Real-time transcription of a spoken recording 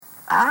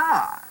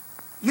Ah,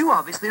 you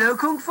obviously know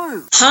Kung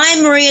Fu.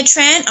 Hi, Maria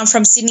Tran. I'm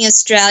from Sydney,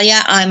 Australia.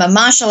 I'm a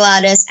martial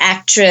artist,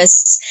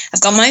 actress. I've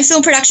got my own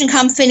film production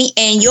company,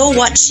 and you're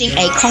watching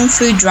a Kung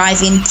Fu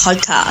Drive-In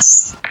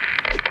podcast.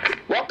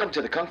 Welcome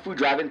to the Kung Fu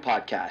Drive-In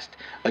podcast.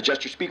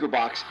 Adjust your speaker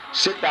box,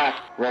 sit back,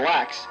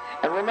 relax,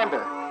 and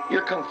remember,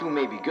 your Kung Fu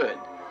may be good,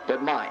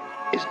 but mine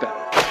is better.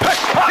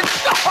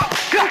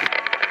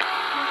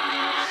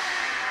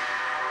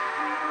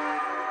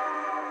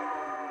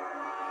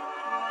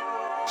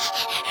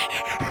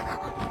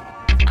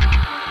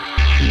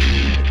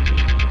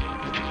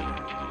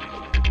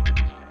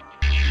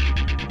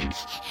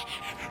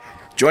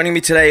 Joining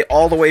me today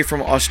all the way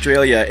from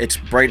Australia, it's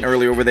bright and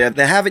early over there.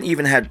 They haven't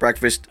even had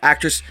breakfast.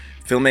 Actress,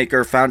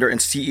 filmmaker, founder,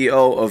 and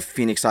CEO of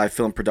Phoenix Eye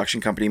Film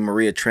Production Company,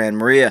 Maria Tran.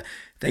 Maria,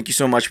 thank you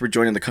so much for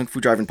joining the Kung Fu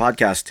Drive-In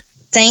podcast.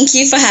 Thank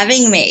you for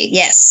having me.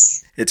 Yes.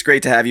 It's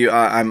great to have you.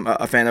 I'm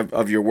a fan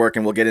of your work,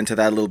 and we'll get into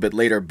that a little bit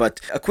later.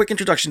 But a quick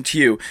introduction to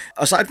you.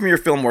 Aside from your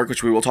film work,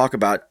 which we will talk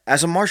about,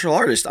 as a martial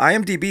artist,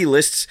 IMDb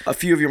lists a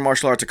few of your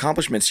martial arts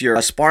accomplishments. You're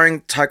a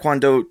sparring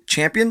Taekwondo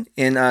champion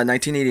in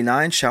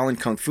 1989, Shaolin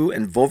Kung Fu,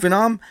 and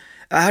Vovinam.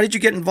 How did you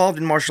get involved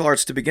in martial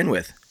arts to begin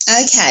with?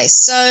 Okay,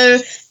 so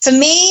for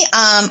me,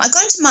 I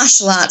got into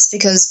martial arts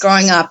because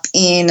growing up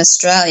in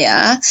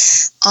Australia,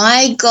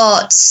 I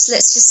got,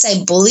 let's just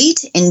say, bullied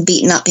and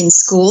beaten up in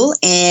school.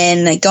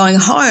 And going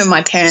home,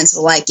 my parents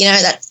were like,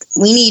 that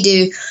we need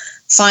to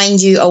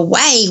find you a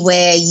way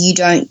where you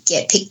don't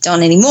get picked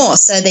on anymore.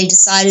 So they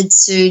decided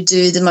to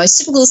do the most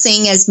typical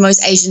thing, as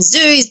most Asians do,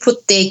 is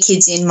put their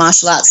kids in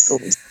martial arts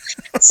schools.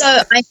 So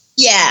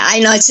I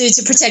know,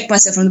 to protect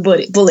myself from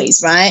the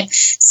bullies, right?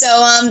 So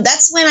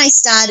that's when I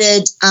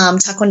started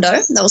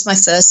Taekwondo. That was my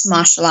first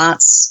martial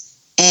arts.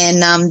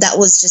 And that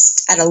was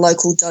just at a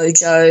local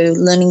dojo,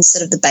 learning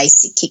sort of the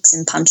basic kicks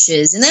and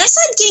punches. And then I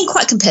started getting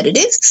quite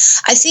competitive.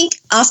 I think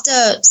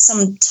after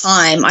some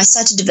time, I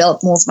started to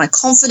develop more of my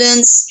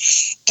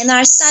confidence. And then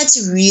I started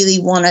to really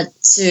want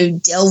to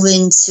delve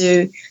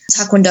into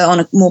Taekwondo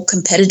on a more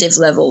competitive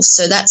level.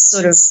 So that's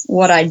sort of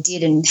what I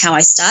did and how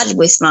I started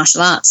with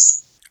martial arts.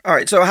 All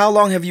right, so how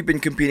long have you been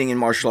competing in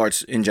martial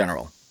arts in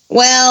general?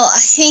 Well, I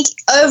think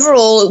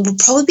overall it would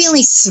probably be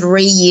only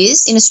 3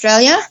 years in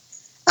Australia.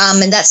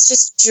 And that's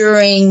just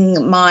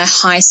during my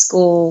high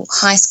school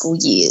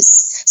years.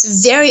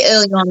 So very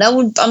early on.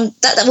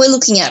 That we're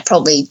looking at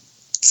probably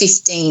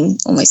 15,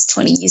 almost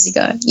 20 years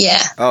ago.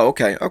 Yeah. Oh,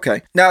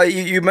 okay. Now,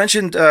 you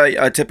mentioned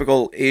a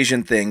typical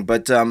Asian thing,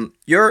 but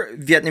you're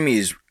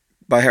Vietnamese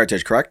by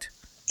heritage, correct?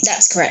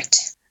 That's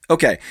correct.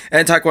 Okay,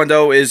 and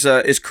Taekwondo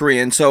is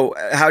Korean. So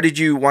how did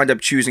you wind up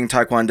choosing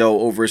Taekwondo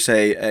over,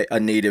 say, a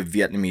native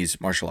Vietnamese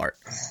martial art?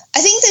 I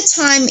think the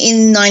time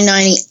in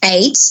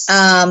 1998,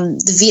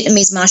 the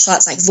Vietnamese martial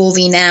arts like Vo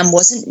Vie Nam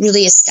wasn't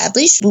really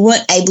established. We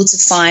weren't able to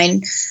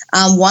find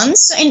one.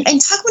 So, and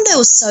Taekwondo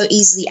was so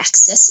easily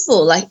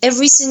accessible. Like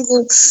every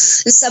single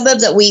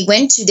suburb that we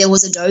went to, there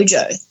was a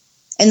dojo.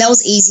 And that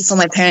was easy for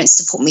my parents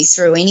to put me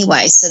through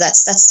anyway. So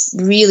that's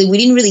really, we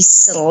didn't really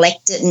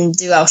select it and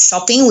do our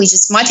shopping.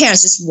 My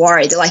parents just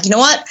worried. They're like, you know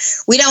what?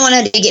 We don't want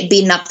her to get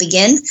beaten up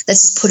again.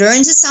 Let's just put her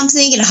into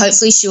something and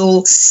hopefully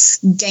she'll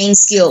gain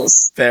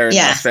skills. Fair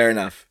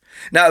enough.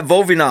 Now,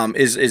 Vo Vie Nam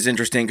is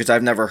interesting because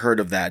I've never heard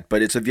of that,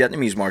 but it's a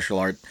Vietnamese martial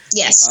art.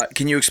 Yes.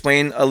 Can you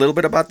explain a little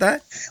bit about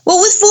that? Well,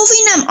 with Vo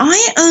Vie Nam,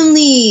 I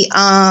only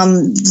I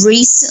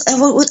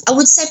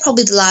would say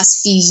probably the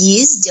last few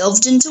years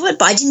delved into it,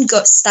 but I didn't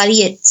go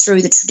study it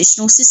through the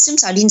traditional system,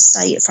 so I didn't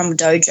study it from a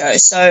dojo.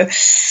 So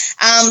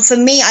for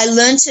me, I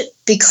learned it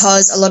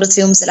because a lot of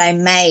films that I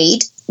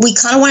made, we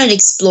kind of wanted to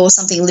explore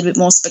something a little bit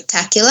more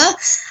spectacular.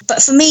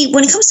 But for me,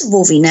 when it comes to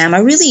Vo Vie Nam, I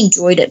really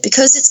enjoyed it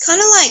because it's kind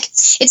of like,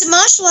 it's a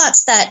martial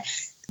arts that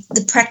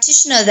the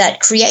practitioner that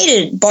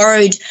created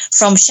borrowed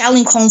from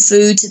Shaolin Kung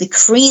Fu to the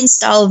Korean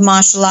style of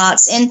martial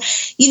arts. And,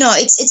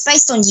 it's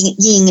based on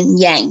yin and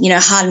yang,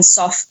 hard and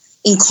soft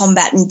in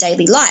combat and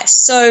daily life.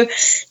 So,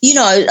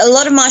 a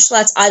lot of martial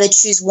arts either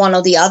choose one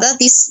or the other.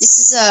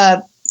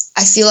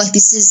 I feel like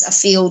this is a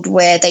field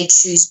where they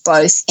choose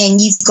both. And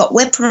you've got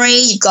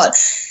weaponry,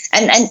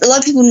 and a lot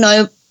of people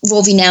know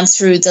Vo Vie Nam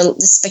through the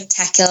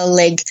spectacular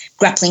leg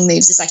grappling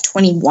moves. There's like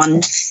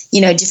 21,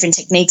 different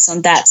techniques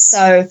on that.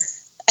 So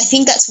I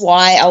think that's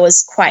why I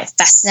was quite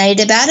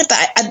fascinated about it.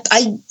 But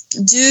I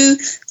do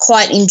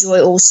quite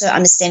enjoy also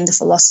understanding the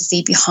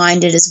philosophy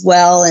behind it as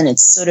well. And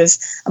it's sort of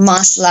a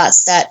martial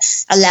arts that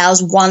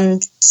allows one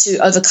to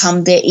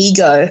overcome their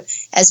ego,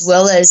 as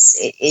well as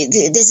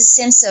there's a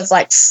sense of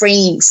like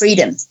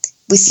freedom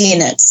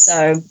within it.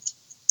 So,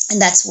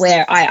 and that's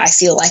where I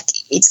feel like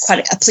it's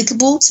quite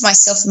applicable to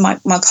myself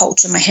and my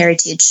culture, my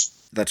heritage.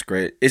 That's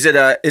great. Is it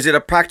a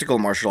practical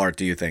martial art,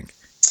 do you think?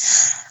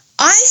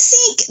 I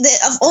think that,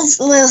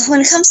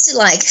 when it comes to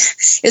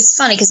it's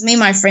funny because me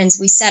and my friends,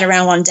 we sat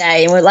around one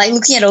day and we're like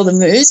looking at all the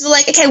moves. We're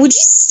like, okay, would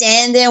you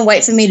stand there and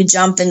wait for me to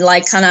jump and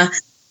kind of,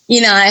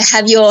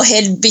 have your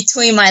head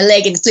between my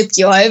leg and flip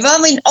you over? I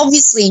mean,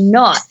 obviously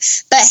not.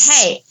 But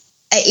hey,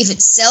 if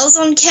it sells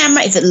on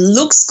camera, if it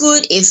looks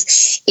good, if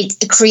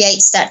it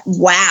creates that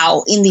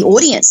wow in the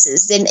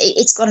audiences, then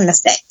it's got an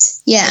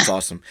effect. Yeah. That's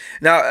awesome.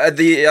 Now,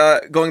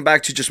 going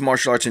back to just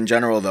martial arts in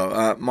general,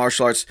 though,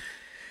 martial arts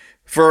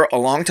for a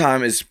long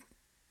time is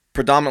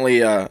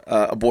predominantly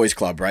a boys'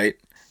 club, right?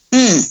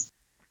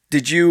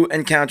 Did you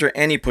encounter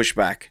any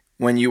pushback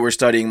when you were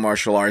studying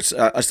martial arts,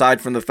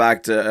 aside from the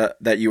fact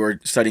that you were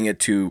studying it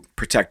to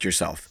protect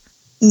yourself?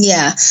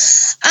 Yeah.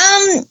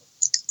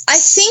 I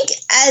think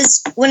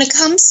when it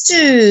comes to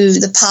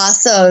the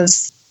path of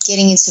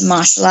getting into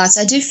martial arts,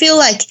 I do feel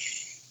like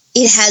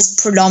it has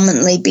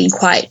predominantly been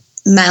quite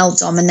male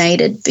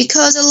dominated,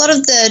 because a lot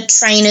of the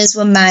trainers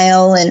were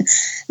male and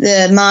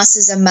the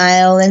masters are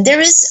male, and there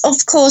is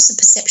of course a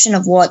perception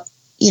of what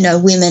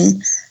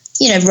women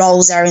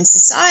roles are in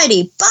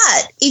society.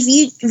 But if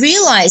you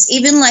realize,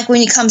 even like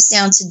when it comes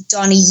down to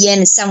Donnie Yen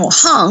and Sammo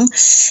Hung,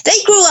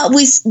 they grew up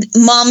with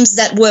mums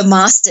that were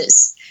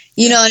masters.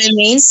 You know what I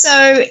mean?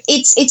 So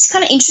it's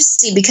kind of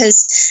interesting,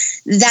 because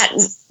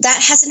that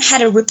hasn't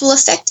had a ripple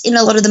effect in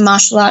a lot of the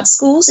martial arts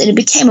schools, and it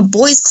became a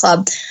boys'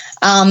 club.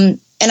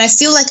 And I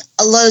feel like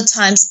a lot of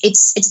times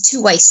it's a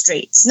two-way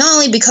street. It's not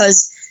only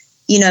because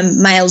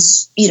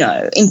males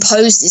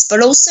impose this,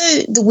 but also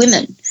the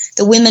women.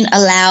 The women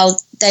allowed.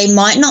 They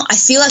might not. I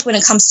feel like when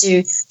it comes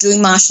to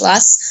doing martial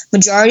arts,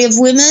 majority of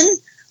women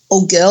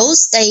or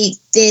girls,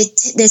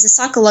 there's a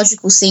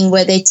psychological thing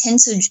where they tend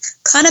to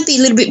kind of be a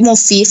little bit more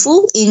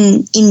fearful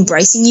in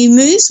embracing new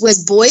moves,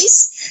 whereas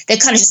boys, they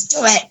kind of just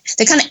do it.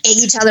 They kind of egg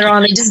each other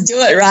on and just do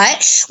it, right?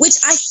 Which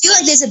I feel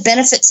like there's a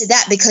benefit to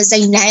that, because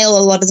they nail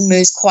a lot of the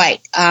moves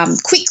quite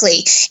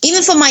quickly.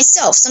 Even for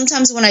myself,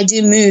 sometimes when I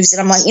do moves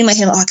and I'm like in my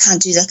head, I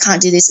can't do that, I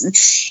can't do this.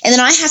 And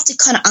then I have to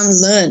kind of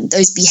unlearn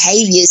those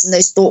behaviors and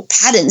those thought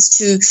patterns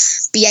to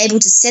be able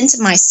to center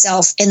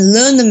myself and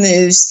learn the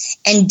moves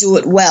and do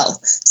it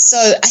well. So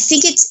I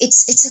think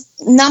it's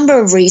a number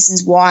of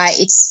reasons why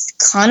it's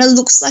kind of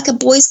looks like a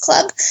boys'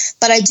 club,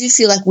 but I do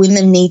feel like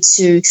women need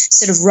to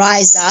sort of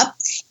rise up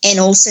and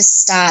also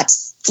start,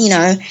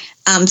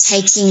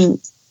 taking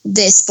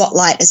their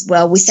spotlight as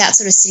well, without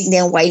sort of sitting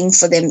there and waiting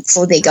for them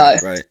before they go.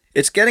 Right.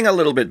 It's getting a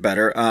little bit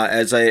better.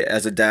 As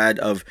a dad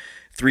of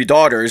 3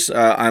 daughters,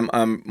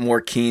 I'm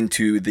more keen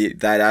to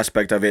that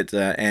aspect of it,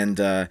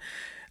 and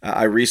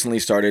I recently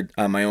started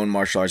my own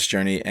martial arts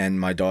journey, and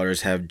my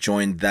daughters have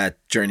joined that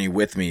journey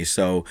with me.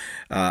 So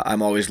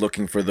I'm always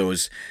looking for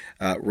those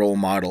role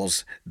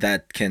models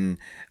that can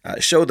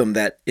show them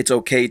that it's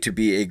okay to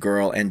be a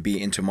girl and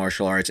be into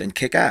martial arts and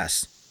kick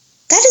ass.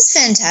 That is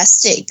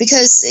fantastic,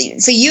 because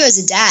for you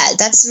as a dad,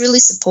 that's really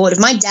supportive.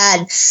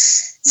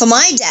 For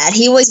my dad,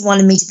 he always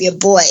wanted me to be a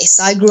boy,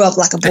 so I grew up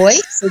like a boy.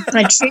 So he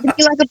kind of treated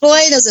me like a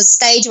boy. There was a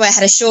stage where I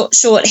had a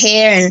short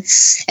hair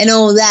and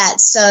all that.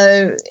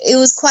 So it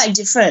was quite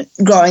different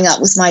growing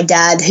up with my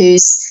dad, who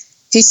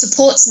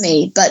supports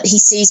me, but he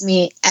sees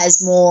me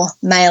as more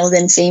male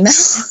than female.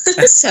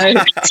 So,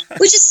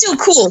 which is still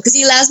cool, because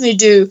he allows me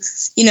to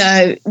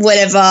do,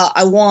 whatever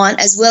I want,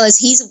 as well as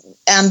he's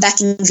back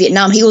in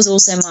Vietnam. He was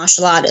also a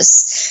martial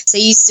artist, so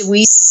we used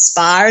to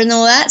spar and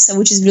all that. So,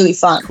 which is really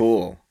fun.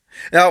 Cool.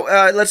 Now,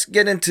 let's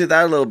get into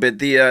that a little bit,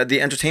 the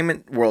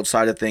entertainment world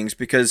side of things,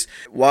 because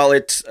while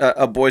it's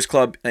a boys'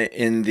 club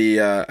in the,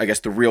 I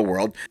guess, the real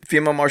world,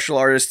 female martial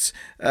artists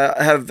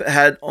have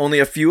had only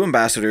a few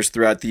ambassadors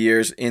throughout the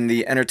years in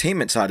the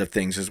entertainment side of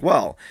things as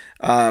well.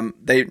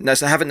 They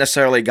haven't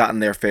necessarily gotten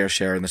their fair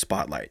share in the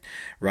spotlight,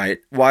 right?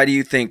 Why do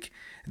you think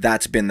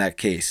that's been that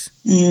case?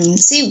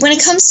 See, when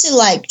it comes to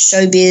like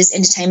showbiz,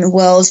 entertainment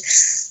world,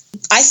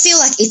 I feel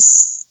like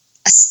it's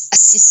a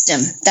system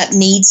that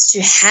needs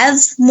to have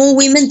more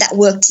women that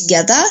work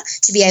together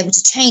to be able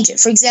to change it.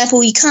 For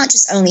example, you can't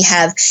just only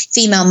have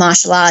female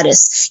martial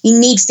artists. You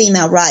need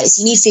female writers.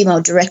 You need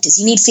female directors.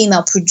 You need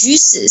female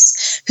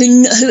producers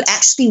who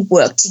actually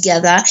work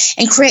together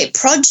and create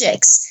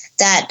projects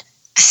that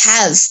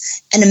have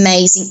an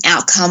amazing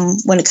outcome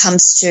when it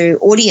comes to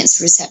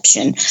audience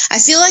reception. I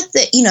feel like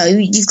that,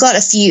 you've got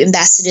a few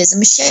ambassadors,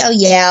 Michelle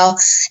Yeoh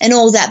and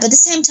all that, but at the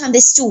same time,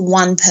 there's still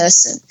one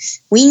person.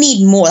 We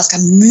need more, like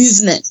a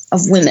movement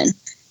of women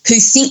who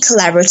think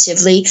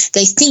collaboratively,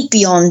 they think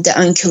beyond their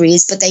own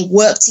careers, but they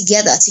work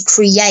together to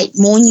create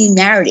more new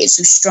narratives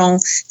with strong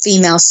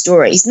female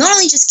stories. Not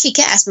only just kick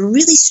ass, but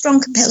really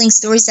strong, compelling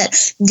stories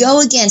that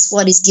go against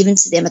what is given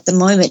to them at the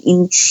moment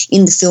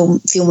in the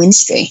film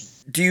industry.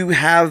 Do you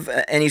have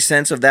any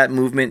sense of that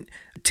movement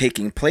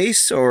taking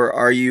place, or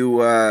are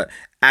you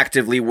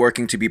actively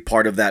working to be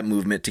part of that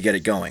movement to get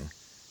it going?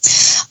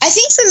 I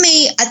think for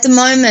me, at the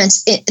moment,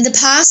 in the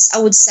past,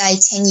 I would say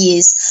 10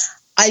 years,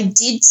 I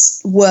did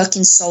work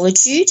in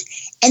solitude.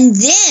 And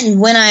then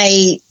when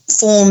I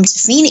formed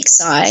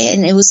Phoenix Eye,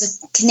 and it was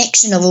a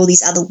connection of all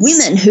these other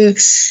women who,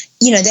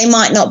 they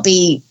might not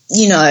be,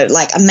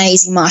 like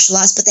amazing martial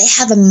arts, but they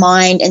have a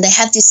mind and they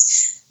have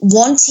this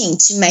wanting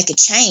to make a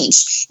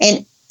change.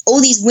 And all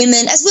these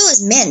women, as well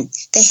as men,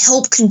 they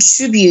help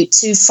contribute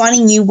to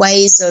finding new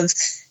ways of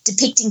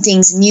depicting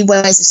things, new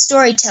ways of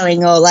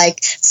storytelling, or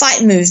like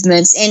fight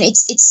movements. And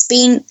it's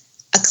been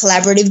a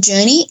collaborative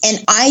journey.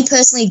 And I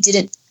personally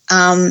didn't,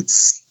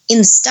 in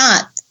the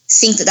start,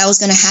 think that was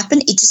going to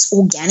happen. It just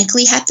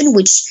organically happened,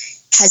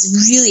 which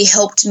has really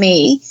helped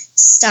me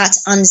start to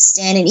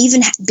understand and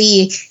even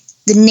be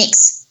the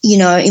next,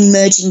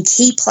 emerging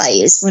key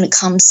players when it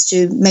comes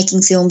to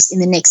making films in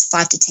the next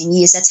 5 to 10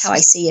 years. That's how I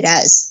see it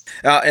as.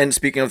 And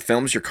speaking of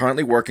films, you're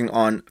currently working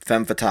on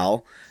Femme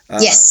Fatale.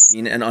 Yes.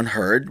 Seen and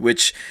Unheard,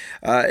 which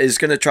is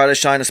going to try to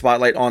shine a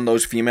spotlight on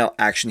those female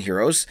action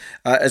heroes,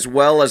 as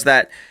well as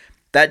that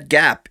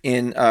gap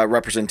in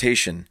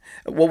representation.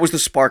 What was the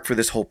spark for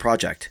this whole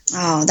project?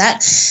 Oh, the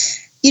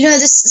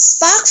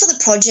spark for the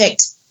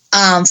project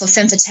for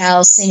Femme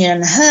Fatale, Seen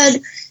and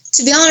Unheard,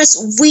 to be honest,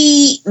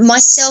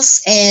 myself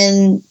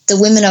and the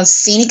women of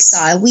Phoenix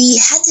Eye, we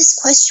had this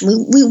question.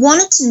 We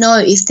wanted to know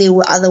if there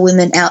were other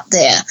women out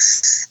there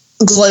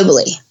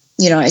globally,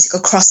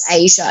 across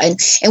Asia,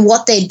 and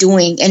what they're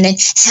doing and then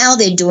how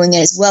they're doing it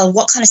as well,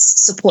 what kind of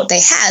support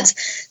they have.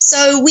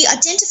 So we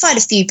identified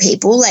a few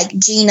people like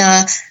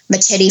Gina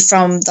Machete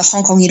from the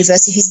Hong Kong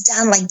University, who's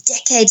done like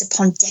decades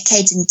upon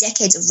decades and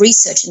decades of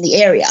research in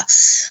the area.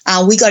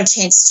 We got a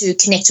chance to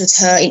connect with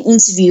her and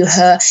interview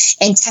her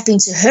and tap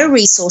into her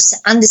resource to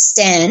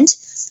understand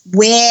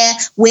where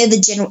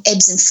the general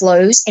ebbs and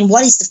flows and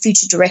what is the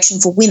future direction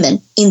for women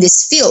in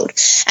this field.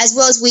 As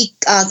well as we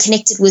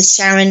connected with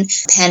Sharon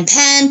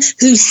Pan,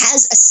 who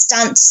has a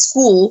stunt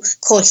school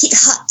called Hit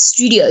Hut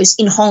Studios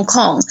in Hong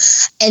Kong,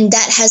 and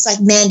that has like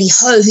Mandy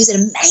Ho, who's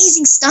an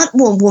amazing stunt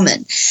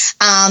woman.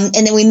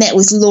 And then we met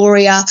with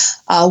Loria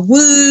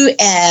Wu,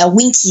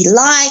 Winky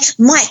Lai,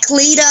 Mike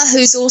Leader,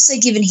 who's also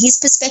given his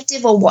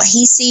perspective on what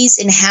he sees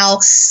and how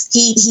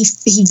he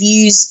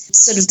views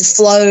sort of the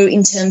flow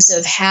in terms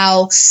of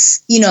how,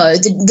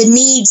 the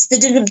needs, the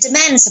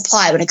demand and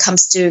supply when it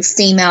comes to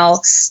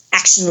female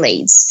action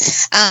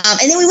leads.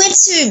 And then we went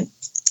to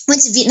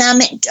Vietnam,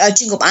 met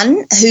Jingop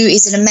An, who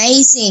is an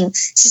amazing,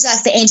 she's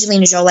like the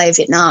Angelina Jolie of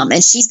Vietnam,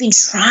 and she's been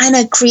trying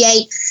to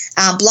create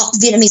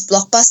Vietnamese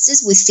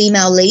blockbusters with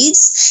female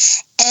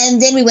leads.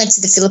 And then we went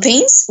to the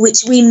Philippines,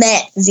 which we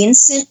met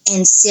Vincent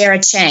and Sarah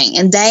Chang,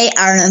 and they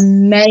are an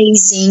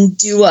amazing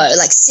duo.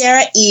 Like,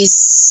 Sarah is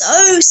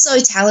so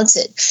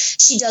talented.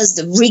 She does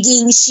the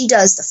rigging, she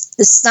does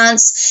the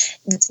stunts.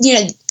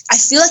 I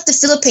feel like the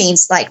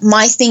Philippines, like,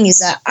 my thing is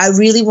that I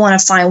really want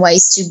to find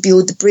ways to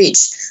build the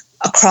bridge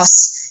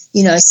across,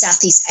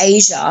 Southeast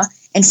Asia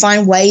and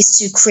find ways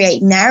to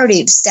create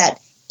narratives that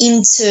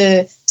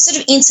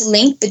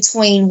interlink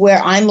between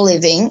where I'm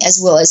living as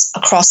well as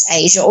across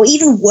Asia, or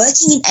even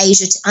working in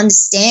Asia to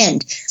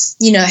understand,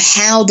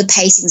 how the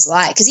pacing's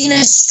like. Because in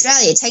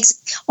Australia, it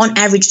takes on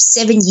average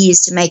 7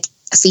 years to make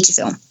a feature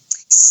film.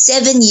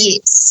 7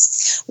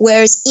 years.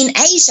 Whereas in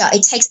Asia,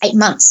 it takes 8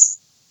 months.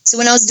 So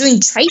when I was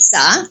doing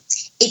Tracer,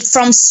 it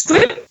from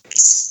script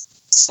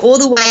all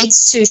the way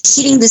to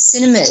hitting the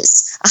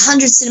cinemas,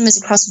 100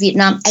 cinemas across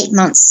Vietnam, 8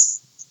 months.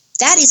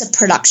 That is a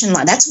production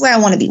line. That's where I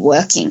want to be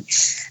working,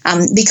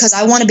 because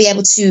I want to be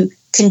able to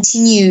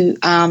continue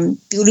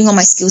building on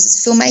my skills as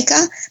a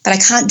filmmaker, but I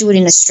can't do it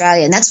in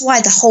Australia. And that's why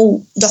the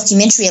whole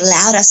documentary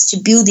allowed us to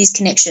build these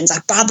connections.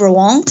 Like Barbara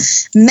Wong,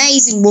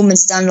 amazing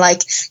woman's done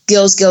like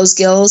Girls,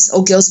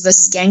 or Girls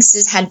versus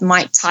Gangsters, had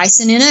Mike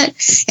Tyson in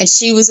it. And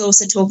she was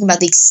also talking about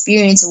the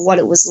experience of what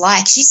it was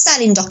like. She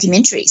started in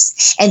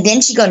documentaries and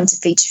then she got into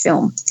feature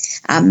film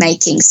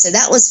making. So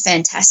that was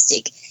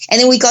fantastic. And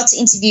then we got to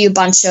interview a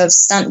bunch of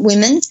stunt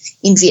women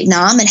in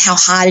Vietnam and how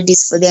hard it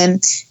is for them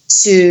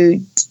to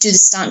do the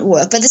stunt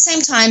work. But at the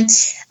same time,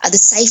 the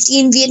safety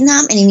in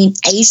Vietnam and in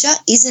Asia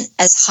isn't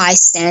as high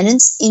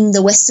standards in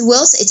the Western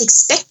world. So it's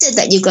expected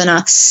that you're going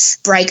to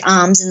break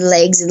arms and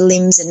legs and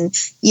limbs and,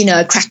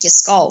 crack your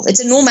skull. It's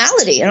a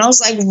normality. And I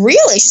was like,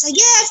 really? She's like,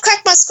 yeah, I've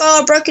cracked my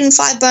skull, broken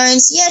 5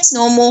 bones. Yeah, it's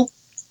normal.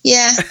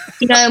 Yeah.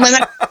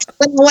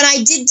 when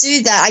I did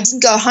do that, I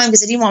didn't go home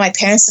because I didn't want my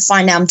parents to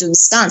find out I'm doing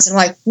stunts. And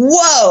I'm like,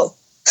 whoa,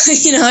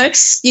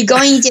 you're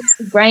going against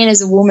the grain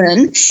as a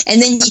woman,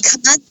 and then you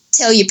can't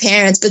tell your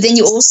parents, but then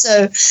you're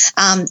also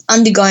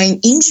undergoing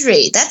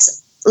injury.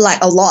 That's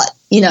like a lot,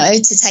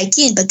 to take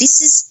in. But this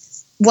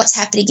is what's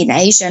happening in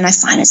Asia, and I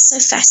find it so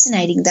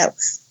fascinating that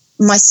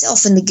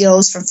myself and the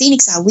girls from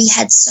Phoenix we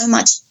had so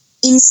much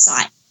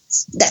insight,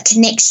 that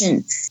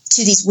connection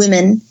to these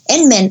women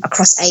and men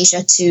across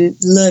Asia to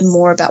learn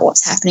more about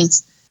what's happening.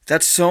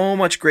 That's so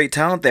much great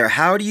talent there.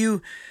 How do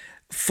you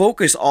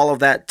focus all of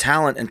that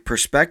talent and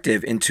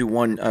perspective into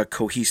one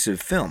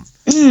cohesive film?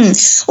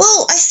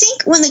 Well, I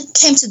think when it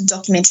came to the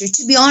documentary,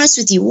 to be honest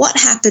with you, what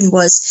happened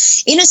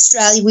was in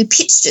Australia, we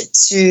pitched it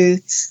to,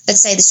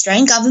 let's say, the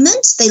Australian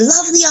government. They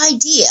loved the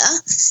idea,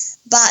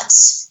 but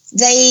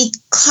they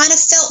kind of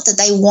felt that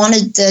they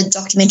wanted the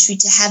documentary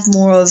to have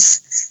more of,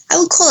 I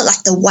would call it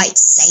like the white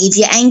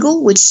savior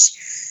angle, which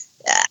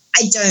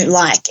I don't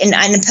like. And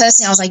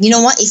personally, I was like, you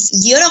know what? If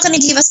you're not going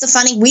to give us the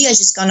funding, we are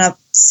just going to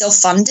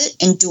self-fund it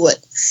and do it.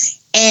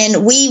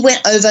 And we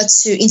went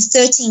in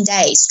 13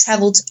 days,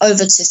 traveled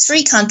over to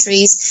 3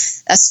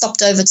 countries,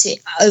 stopped over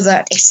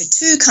extra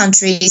 2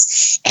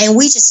 countries, and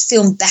we just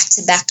filmed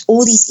back-to-back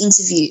all these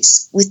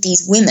interviews with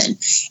these women.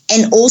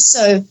 And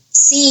also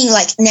seeing,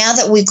 like, now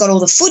that we've got all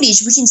the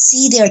footage, we can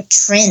see there are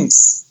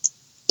trends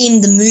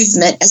in the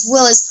movement, as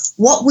well as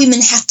what women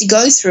have to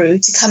go through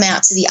to come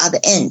out to the other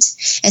end.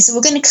 And so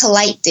we're going to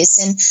collate this.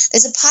 And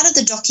there's a part of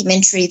the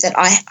documentary that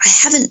I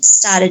haven't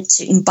started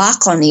to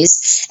embark on,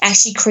 is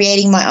actually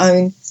creating my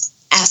own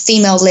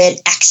female-led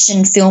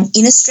action film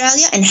in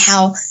Australia, and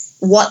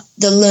what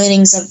the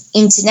learnings of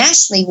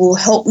internationally will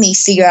help me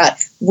figure out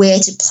where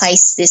to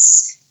place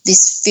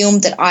this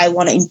film that I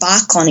want to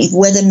embark on,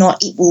 whether or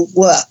not it will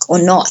work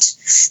or not.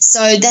 So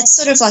that's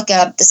sort of like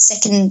the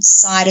second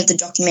side of the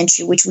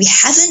documentary, which we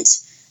haven't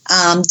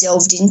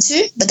delved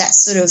into, but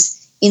that's sort of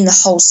in the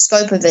whole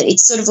scope of it.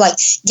 It's sort of like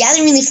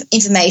gathering the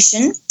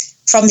information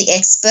from the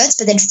experts,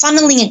 but then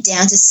funneling it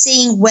down to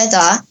seeing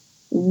whether,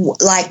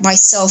 like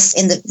myself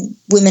and the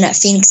women at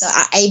Phoenix,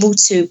 are able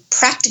to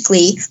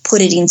practically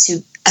put it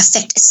into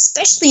effect,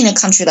 especially in a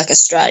country like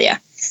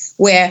Australia,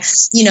 where,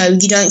 you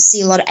don't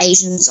see a lot of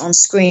Asians on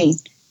screen,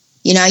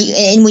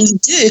 and when you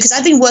do, because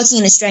I've been working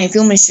in Australian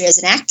film industry as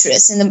an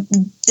actress, and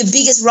the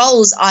biggest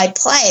roles I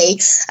play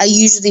are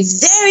usually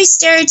very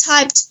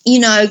stereotyped,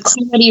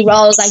 comedy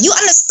roles, like, you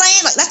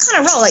understand, like that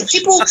kind of role, like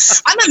people,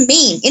 I'm a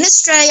meme. In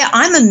Australia,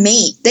 I'm a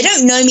meme. They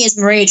don't know me as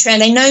Maria Tran,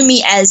 they know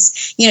me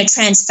as,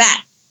 Trans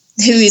Fat,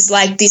 who is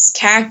like this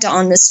character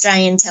on the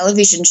Australian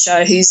television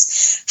show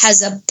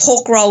has a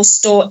pork roll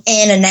store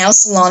and a nail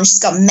salon. She's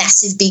got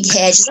massive big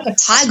hair. She's like a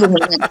tiger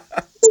woman. For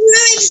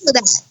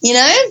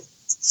that,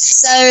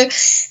 So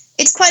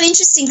it's quite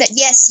interesting that,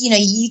 yes,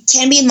 you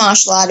can be a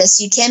martial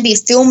artist, you can be a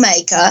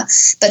filmmaker,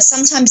 but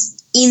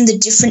sometimes in the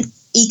different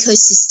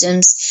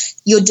ecosystems,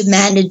 you're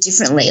demanded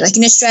differently. Like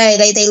in Australia,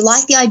 they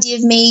like the idea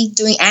of me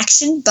doing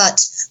action,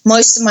 but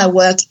most of my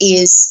work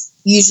is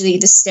usually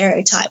the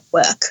stereotype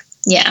work.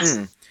 Yeah.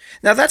 Mm.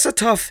 Now, that's a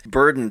tough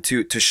burden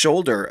to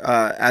shoulder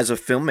as a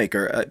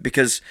filmmaker,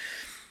 because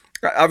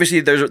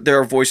obviously there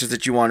are voices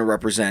that you want to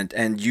represent,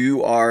 and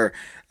you are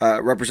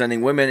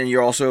representing women, and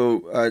you're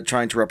also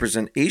trying to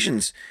represent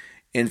Asians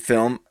in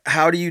film.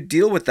 How do you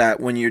deal with that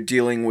when you're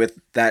dealing with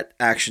that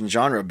action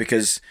genre?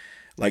 Because,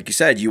 like you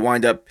said, you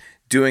wind up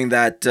doing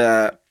that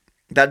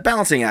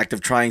balancing act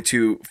of trying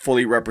to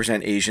fully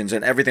represent Asians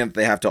and everything that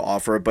they have to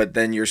offer, but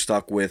then you're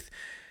stuck with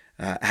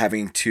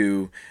having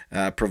to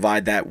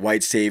provide that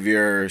white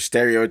savior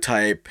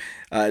stereotype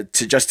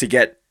to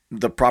get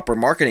the proper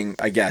marketing,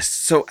 I guess.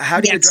 So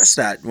how do you address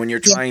that when you're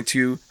trying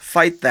to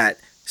fight that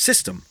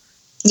system?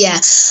 Yeah,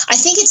 I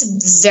think it's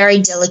a very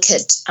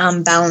delicate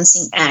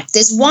balancing act.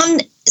 There's one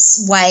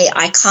way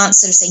I can't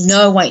sort of say,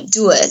 no, I won't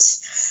do it.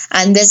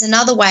 And there's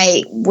another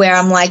way where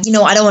I'm like,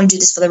 I don't want to do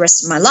this for the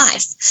rest of my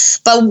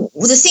life. But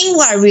the thing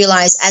what I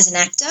realize as an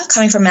actor,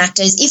 coming from an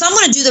actor, is if I'm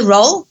going to do the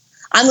role,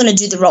 I'm going to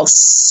do the role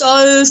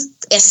so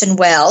effing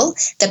well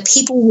that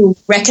people will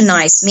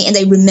recognize me and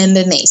they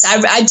remember me. So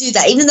I do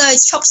that. Even though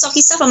it's chop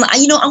socky stuff, I'm like,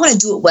 I want to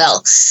do it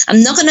well.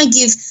 I'm not going to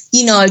give,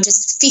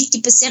 just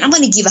 50%. I'm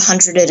going to give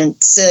 130%,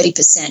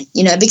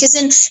 because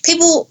then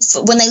people,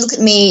 when they look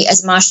at me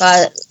as a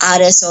martial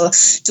artist or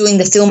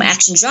doing the film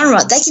action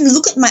genre, they can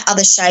look at my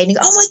other shade and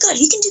go, oh my God,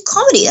 you can do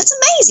comedy. That's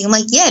amazing. I'm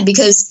like, yeah,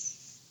 because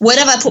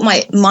whatever I put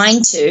my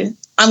mind to,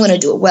 I'm going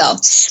to do it well.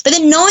 But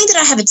then knowing that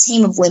I have a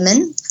team of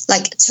women,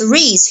 like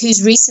Therese,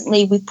 who's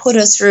recently, we put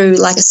her through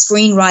like a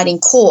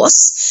screenwriting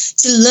course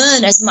to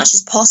learn as much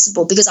as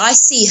possible, because I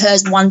see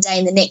hers one day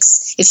in the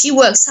next, if she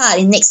works hard,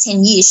 in the next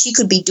 10 years, she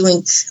could be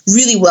doing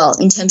really well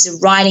in terms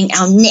of writing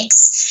our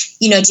next,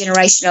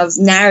 generation of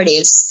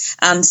narratives,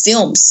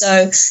 films.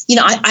 So,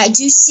 I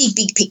do see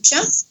big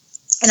picture,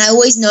 and I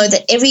always know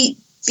that every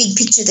big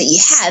picture that you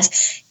have,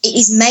 it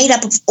is made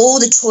up of all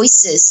the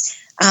choices,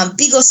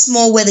 big or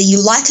small, whether you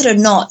like it or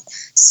not.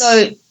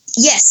 So,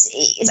 yes,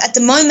 at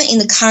the moment in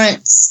the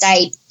current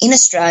state in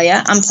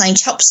Australia, I'm playing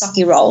chop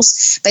socky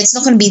roles, but it's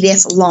not going to be there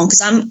for long,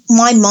 because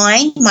my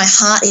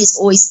heart is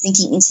always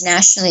thinking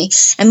internationally.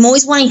 I'm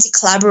always wanting to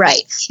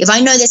collaborate. If I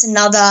know there's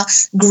another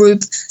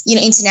group,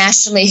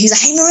 internationally who's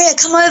like, hey, Maria,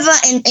 come over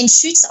and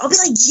shoot, I'll be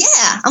like,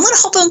 yeah, I'm going to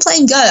hop on a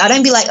plane and go. I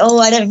don't be like,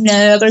 oh, I don't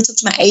know, I've got to talk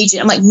to my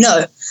agent. I'm like,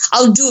 no,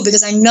 I'll do it,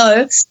 because I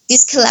know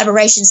this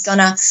collaboration is going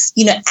to,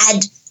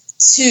 add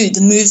to the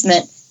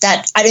movement,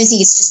 that I don't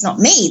think it's just not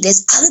me.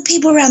 There's other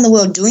people around the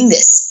world doing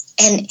this.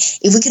 And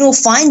if we can all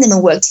find them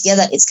and work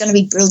together, it's going to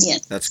be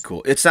brilliant. That's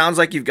cool. It sounds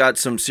like you've got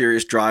some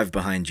serious drive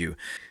behind you.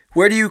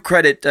 Where do you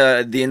credit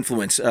the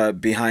influence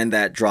behind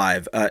that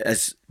drive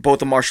as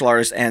both a martial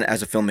artist and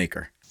as a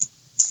filmmaker?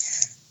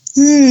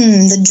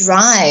 The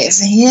drive.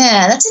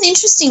 Yeah, that's an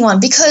interesting one,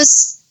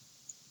 because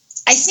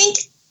I think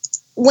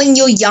when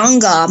you're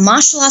younger,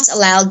 martial arts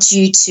allowed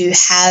you to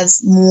have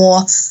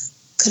more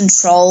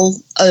control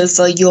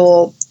over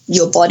your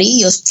body,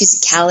 your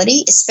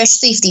physicality,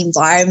 especially if the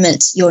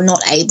environment, you're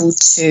not able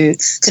to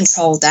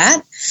control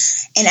that.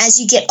 And as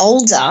you get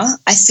older,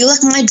 I feel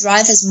like my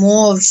drive has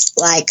more of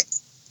like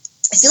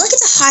I feel like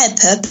it's a higher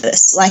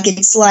purpose. Like,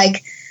 it's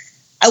like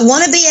I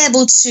want to be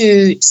able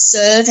to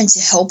serve and to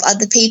help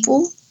other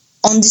people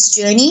on this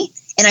journey.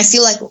 And I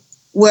feel like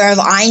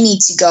wherever I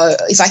need to go,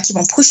 if I keep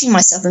on pushing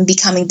myself and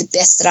becoming the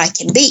best that I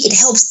can be, it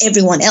helps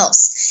everyone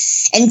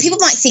else. And people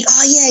might think,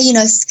 oh, yeah, you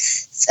know,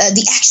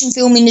 the action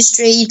film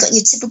industry, you've got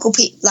your typical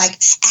like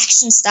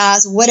action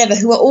stars or whatever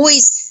who are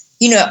always,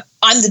 you know,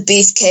 I'm the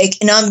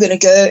beefcake and I'm going to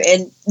go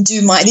and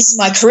this is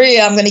my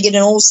career, I'm going to get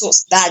in all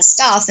sorts of bad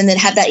stuff and then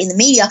have that in the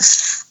media.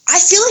 I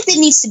feel like there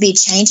needs to be a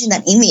change in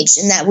that image,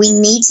 and that we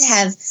need to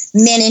have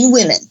men and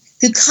women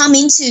who come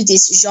into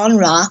this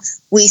genre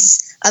with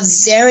a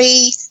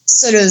very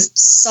sort of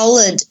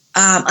solid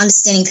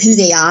understanding of who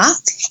they are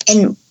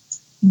and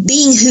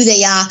being who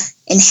they are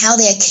and how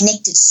they are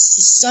connected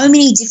to so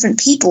many different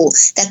people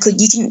that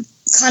you can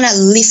kind of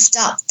lift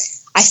up.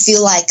 I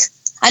feel like,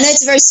 I know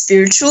it's very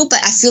spiritual, but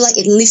I feel like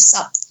it lifts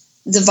up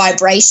the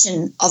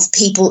vibration of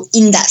people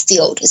in that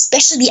field,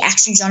 especially the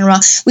action genre,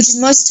 which is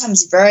most of the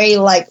times very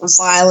like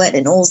violent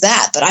and all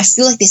that. But I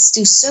feel like there's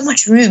still so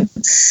much room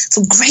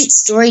for great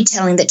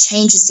storytelling that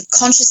changes the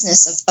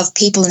consciousness of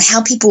people and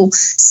how people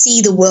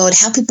see the world,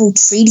 how people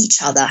treat each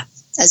other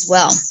as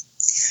well.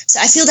 So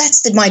I feel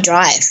that's my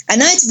drive. I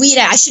know it's weird.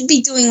 I should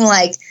be doing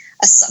like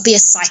be a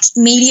psychic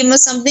medium or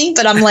something,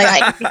 but I'm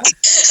like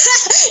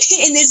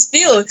in this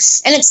field.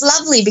 And it's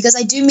lovely because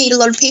I do meet a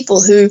lot of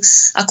people who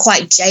are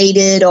quite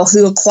jaded or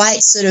who are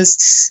quite sort of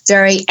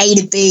very A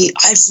to B.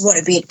 I just want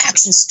to be an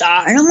action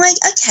star. And I'm like,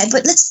 okay,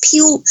 but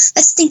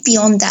let's think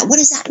beyond that. What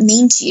does that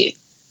mean to you?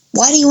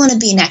 Why do you want to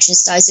be an action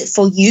star? Is it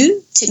for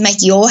you to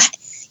make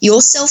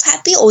yourself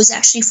happy, or is it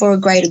actually for a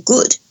greater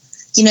good?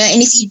 You know,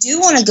 and if you do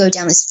want to go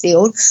down this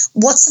field,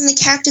 what's some of the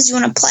characters you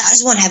want to play? I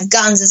just want to have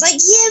guns. It's like,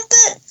 yeah,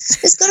 but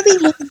there's got to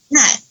be more than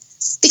that,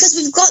 because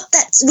we've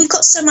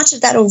got so much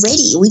of that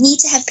already. We need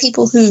to have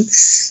people who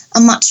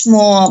are much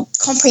more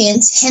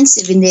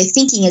comprehensive in their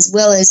thinking, as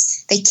well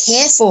as they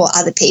care for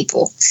other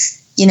people,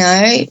 you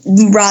know,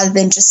 rather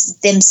than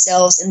just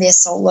themselves and their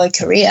solo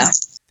career.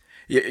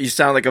 You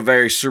sound like a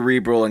very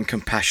cerebral and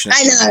compassionate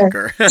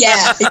filmmaker.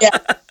 Yeah,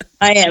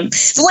 I am.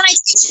 But when I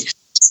teach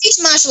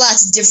martial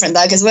arts is different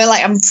though, because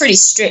I'm pretty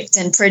strict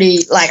and pretty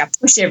I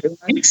push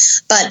everyone.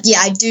 But yeah,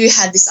 I do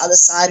have this other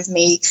side of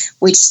me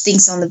which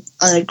thinks on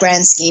a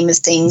grand scheme of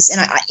things, and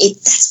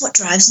that's what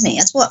drives me.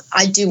 That's what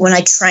I do when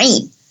I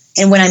train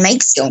and when I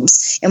make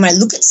films and when I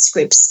look at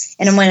scripts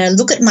and when I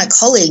look at my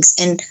colleagues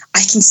and I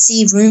can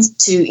see room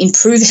to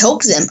improve,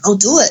 help them, I'll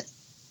do it.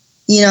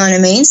 You know what I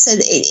mean? So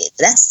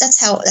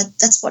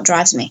that's what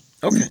drives me.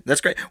 Okay, that's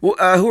great. Well,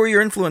 who are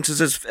your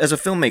influences as a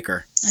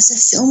filmmaker? As a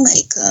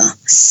filmmaker,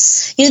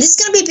 you know, this is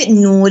going to be a bit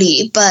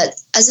naughty, but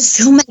as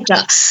a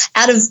filmmaker,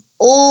 out of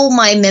all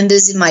my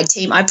members in my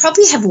team, I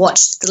probably have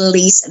watched the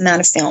least amount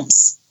of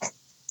films.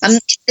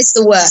 It's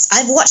the worst.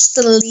 I've watched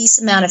the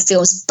least amount of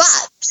films,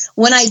 but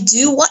when I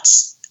do watch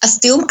a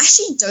film, I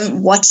actually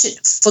don't watch it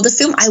for the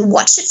film. I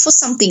watch it for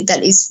something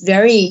that is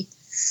very,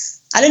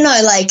 I don't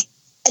know, like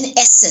an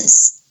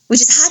essence, which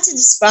is hard to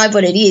describe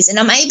what it is. And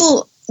I'm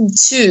able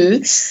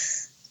to,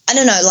 I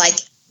don't know, like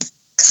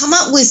come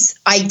up with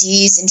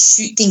ideas and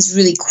shoot things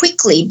really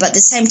quickly, but at the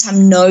same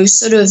time know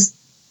sort of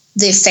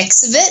the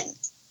effects of it.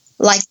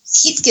 Like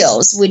Hit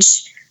Girls,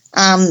 which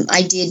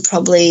I did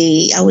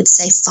probably, I would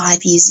say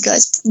 5 years ago.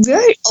 It's a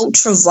very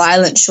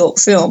ultra-violent short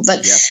film,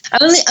 but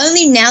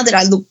only now that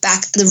I look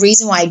back, the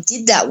reason why I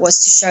did that was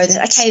to show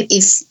that, okay,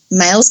 if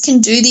males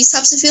can do these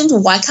types of films,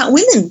 why can't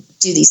women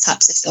do these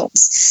types of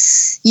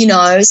films? You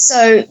know,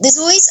 so there's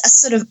always a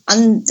sort of,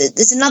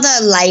 there's another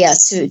layer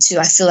to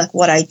I feel like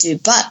what I do.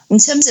 But in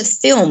terms of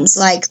films,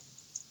 like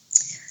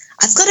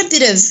I've got a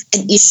bit of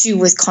an issue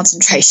with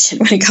concentration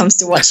when it comes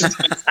to watching.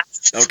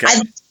 Okay.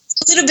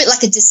 A little bit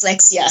like a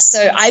dyslexia.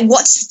 So I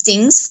watch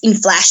things in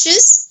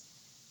flashes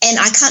and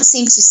I can't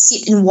seem to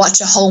sit and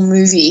watch a whole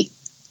movie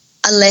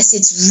unless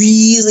it's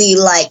really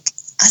like,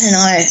 I don't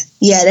know.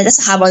 Yeah, that's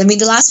a hard one. I mean,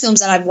 the last films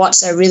that I've watched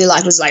that I really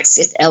liked was like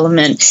Fifth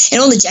Element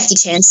and all the Jackie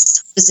Chan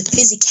stuff, because the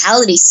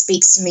physicality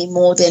speaks to me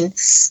more than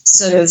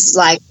sort of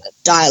like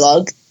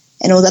dialogue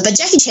and all that. But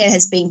Jackie Chan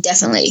has been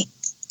definitely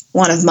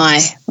one of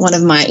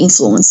my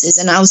influences,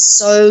 and I was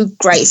so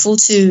grateful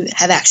to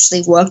have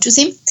actually worked with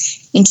him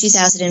in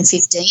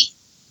 2015.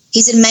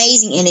 He's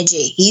amazing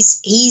energy.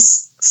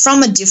 He's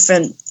from a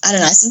different, I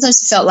don't know,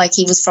 sometimes it felt like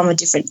he was from a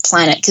different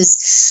planet,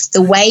 because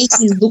the way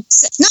he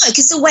looks,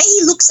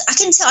 I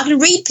can tell, I can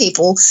read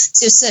people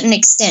to a certain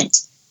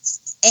extent.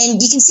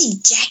 And you can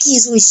see Jackie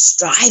is always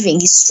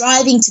striving. He's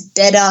striving to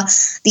better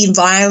the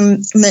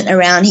environment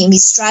around him.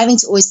 He's striving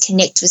to always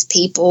connect with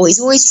people. He's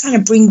always trying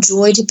to bring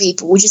joy to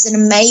people, which is an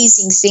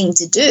amazing thing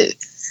to do,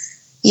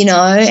 you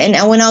know. And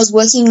when I was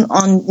working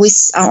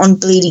on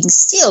Bleeding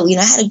Steel, you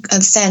know, I had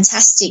a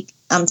fantastic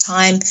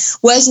time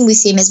working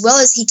with him, as well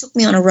as he took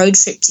me on a road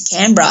trip to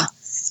Canberra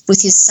with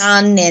his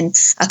son and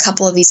a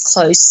couple of his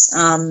close,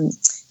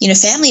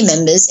 family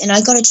members. And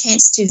I got a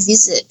chance to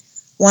visit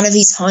one of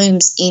his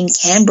homes in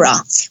Canberra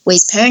where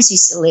his parents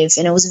used to live,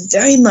 and it was a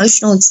very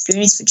emotional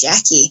experience for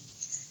Jackie.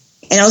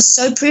 And I was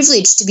so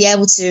privileged to be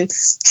able to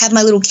have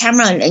my little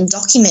camera and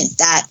document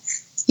that,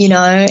 you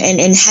know,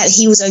 and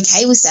he was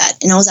okay with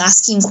that. And I was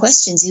asking him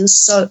questions. He was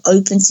so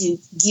open to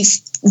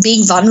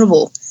being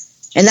vulnerable.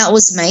 And that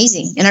was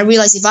amazing. And I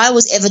realized if I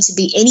was ever to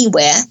be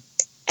anywhere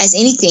as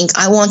anything,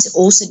 I want to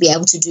also be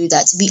able to do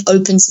that, to be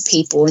open to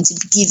people and to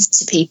give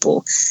to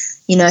people,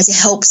 you know, to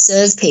help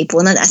serve people.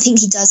 And I think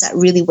he does that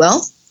really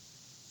well.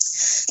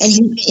 And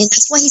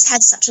that's why he's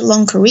had such a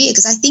long career,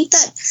 because I think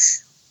that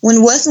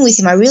when working with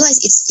him, I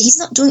realized he's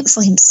not doing it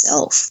for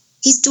himself.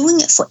 He's doing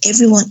it for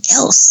everyone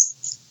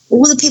else,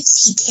 all the people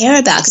he care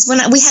about. Because when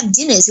we have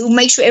dinners, he'll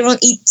make sure everyone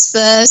eats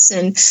first,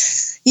 and,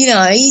 you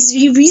know,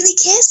 he really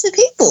cares for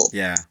people.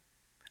 Yeah.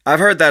 I've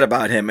heard that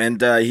about him,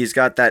 and he's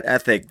got that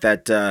ethic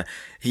that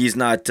he's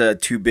not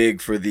too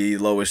big for the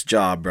lowest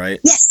job, right?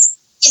 Yes.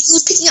 Yeah, he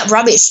was picking up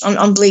rubbish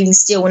on Bleeding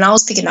Steel when I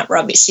was picking up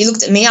rubbish. He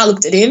looked at me, I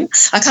looked at him.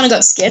 I kind of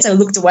got scared, so I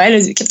looked away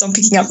and he kept on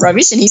picking up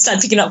rubbish, and he started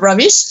picking up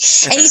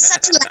rubbish. And he's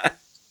such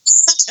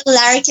a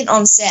larrikin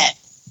on set.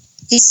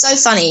 He's so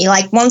funny.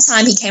 Like, one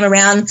time he came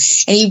around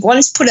and he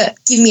wanted to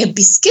give me a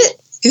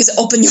biscuit. He was,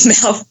 open your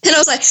mouth. And I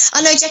was like,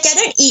 oh, no, Jackie, I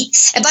don't eat.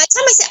 And by the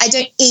time I said I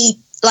don't eat,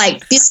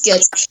 like,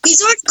 biscuits,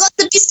 he's already got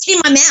the biscuit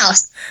in my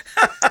mouth.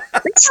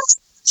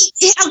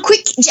 That's how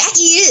quick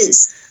Jackie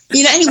is.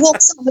 You know, and he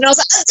walks off, and I was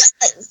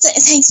like,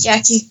 thanks,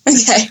 Jackie.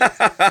 Okay.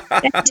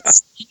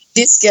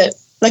 Biscuit.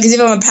 Like as if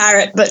I'm a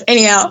parrot, but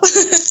anyhow.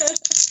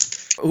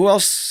 Who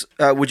else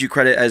would you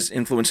credit as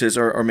influences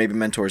or maybe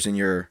mentors in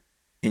your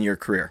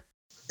career?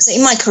 So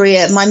in my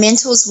career, my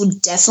mentors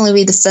would definitely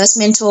be, the first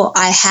mentor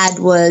I had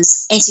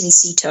was Anthony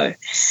Sito,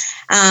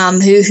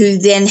 who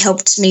then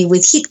helped me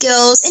with Hit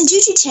Girls, and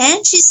Juju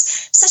Chan.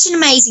 She's such an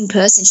amazing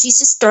person. She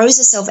just throws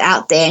herself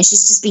out there, and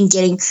she's just been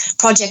getting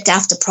project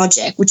after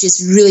project, which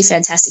is really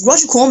fantastic.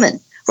 Roger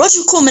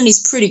Corman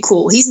is pretty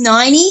cool. He's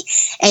 90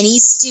 and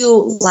he's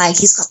still, like,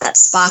 he's got that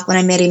spark. When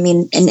I met him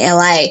in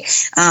LA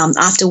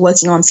after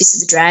working on Fist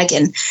of the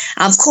Dragon.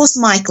 Of course,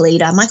 Mike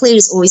Leader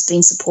has always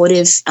been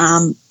supportive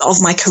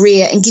of my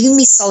career and giving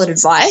me solid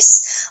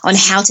advice on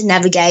how to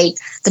navigate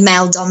the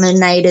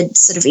male-dominated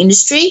sort of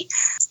industry.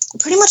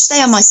 Pretty much they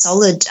are my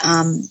solid,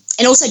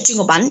 and also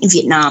Jingle Bun in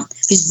Vietnam,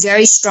 who's a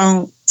very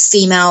strong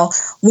female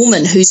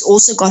woman who's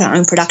also got her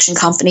own production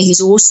company,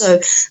 who's also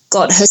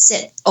got her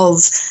set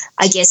of,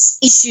 I guess,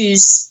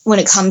 issues when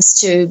it comes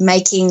to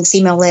making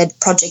female-led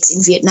projects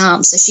in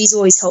Vietnam. So she's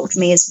always helped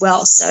me as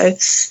well. So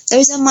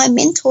those are my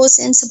mentors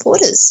and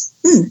supporters.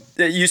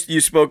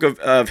 You spoke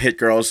of Hit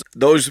Girls.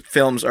 Those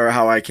films are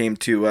how I came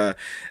to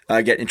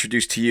get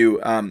introduced to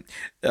you,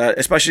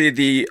 especially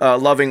the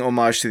loving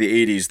homage to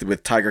the 80s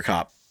with Tiger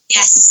Cop.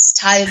 Yes,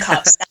 Tiger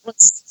Cops.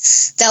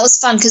 That was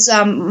fun because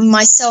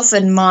myself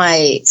and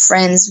my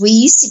friends, we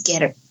used to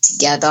get it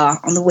together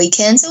on the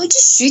weekends, and we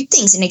just shoot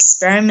things and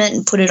experiment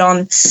and put it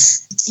on,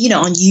 you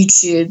know, on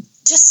YouTube,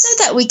 just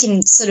so that we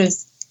can sort of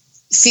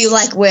feel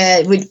like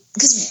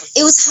because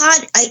it was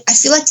hard. I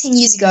feel like 10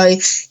 years ago,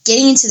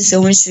 getting into the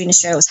film industry in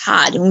Australia was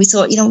hard, and we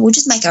thought, you know, we'll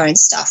just make our own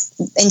stuff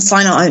and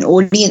find our own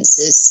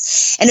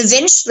audiences. And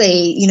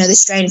eventually, you know, the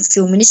Australian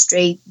film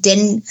industry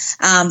then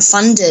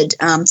funded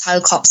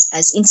Tiger Cops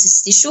as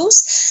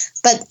interstitials.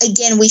 But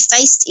again, we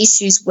faced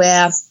issues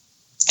where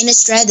in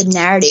Australia, the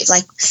narrative,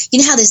 like, you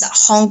know how there's that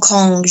Hong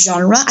Kong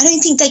genre? I don't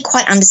think they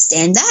quite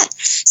understand that.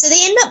 So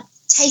they end up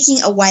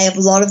taking away a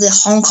lot of the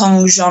Hong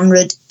Kong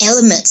genre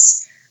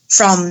elements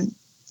from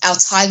our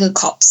Tiger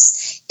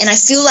Cops. And I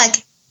feel like,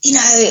 you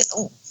know,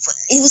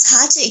 it was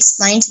hard to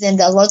explain to them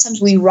that a lot of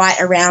times we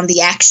write around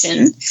the action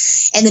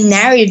and the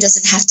narrative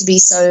doesn't have to be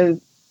so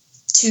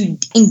too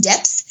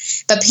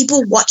in-depth, but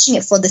people watching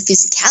it for the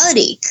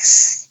physicality.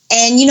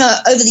 And, you know,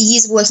 over the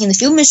years of working in the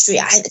film industry,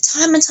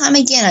 time and time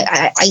again,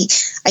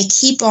 I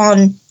keep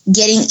on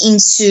getting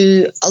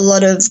into a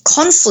lot of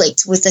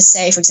conflict with, let's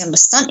say, for example, the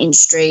stunt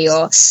industry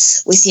or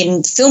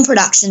within film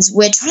productions.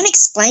 We're trying to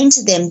explain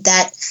to them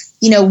that,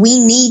 you know, we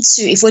need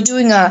to, if we're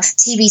doing a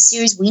TV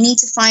series, we need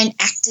to find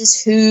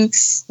actors who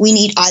we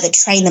need either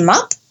train them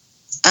up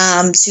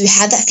to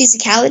have that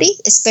physicality,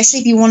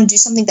 especially if you want to do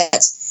something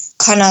that's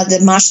kind of the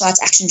martial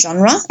arts action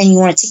genre and you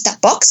want to tick that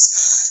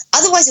box.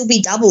 Otherwise, it'll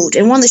be doubled.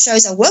 And one of the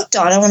shows I worked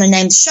on, I don't want to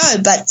name the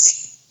show, but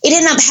it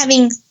ended up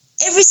having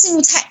every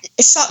single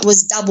shot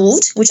was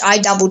doubled, which I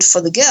doubled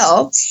for the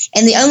girl.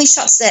 And the only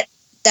shots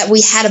that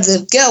we had of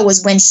the girl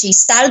was when she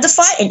started the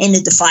fight and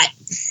ended the fight.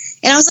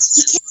 And I was like,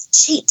 you can't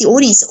cheat the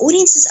audience. The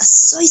audiences are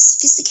so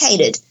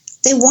sophisticated.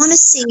 They want to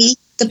see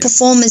the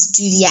performers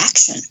do the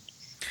action.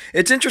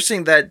 It's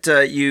interesting that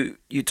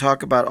you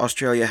talk about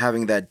Australia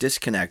having that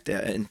disconnect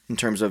in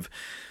terms of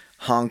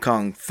Hong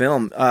Kong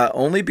film,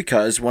 only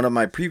because one of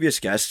my previous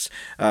guests,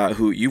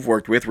 who you've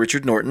worked with,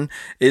 Richard Norton,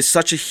 is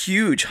such a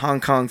huge Hong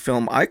Kong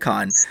film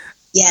icon.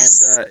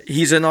 Yes. And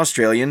he's an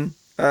Australian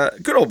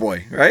good old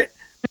boy, right?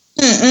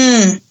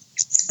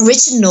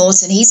 Richard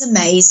Norton, he's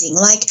amazing.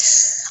 Like,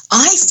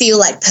 I feel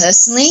like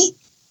personally,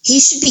 he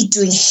should be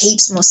doing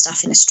heaps more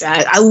stuff in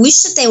Australia. I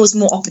wish that there was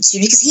more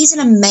opportunity because he's an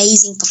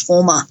amazing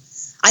performer.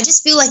 I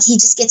just feel like he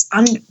just gets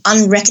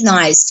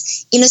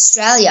unrecognized in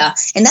Australia,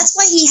 and that's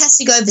why he has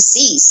to go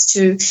overseas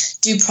to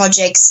do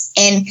projects.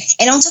 And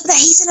on top of that,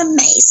 he's an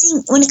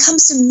amazing when it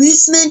comes to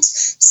movement,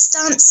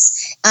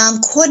 stunts,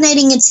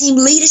 coordinating a team,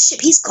 leadership.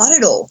 He's got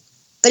it all.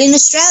 But in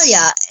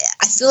Australia,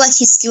 I feel like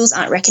his skills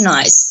aren't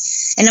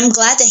recognized, and I'm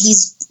glad that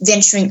he's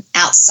venturing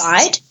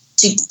outside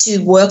to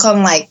work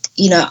on, like,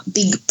 you know,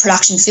 big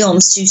production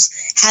films, to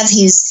have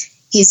his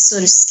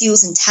sort of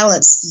skills and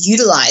talents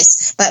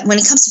utilized. But when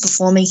it comes to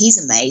performing,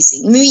 he's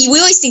amazing. I mean, we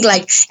always think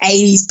like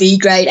 80s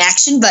B-grade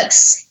action, but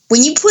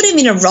when you put him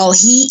in a role,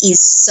 he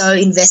is so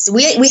invested.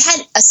 We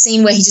had a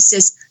scene where he just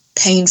says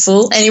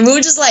painful, and we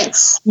were just like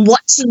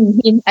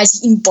watching him as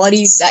he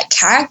embodies that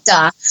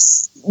character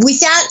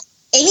without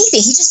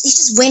anything. He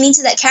just went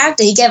into that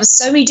character. He gave us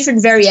so many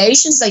different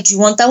variations. Like, do you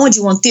want that one? Do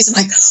you want this?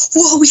 I'm like,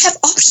 whoa, we have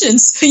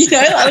options. You know,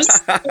 I was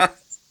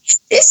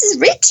this is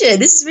Richard.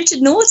 This is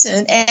Richard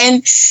Norton,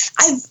 and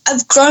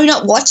I've grown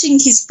up watching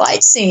his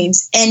fight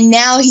scenes, and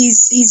now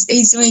he's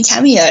doing a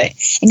cameo,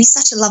 and he's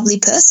such a lovely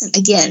person.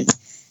 Again,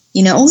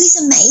 you know, all these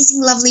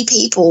amazing, lovely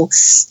people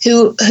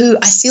who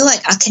I feel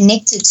like are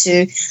connected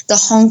to the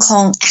Hong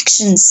Kong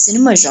action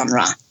cinema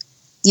genre.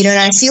 You know, and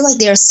I feel like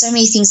there are so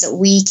many things that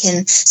we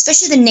can,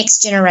 especially the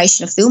next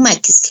generation of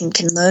filmmakers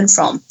can learn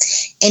from.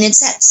 And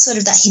it's that sort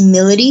of that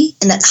humility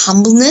and that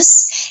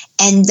humbleness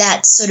and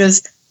that sort of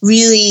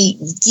really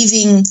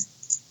giving,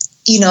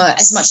 you know,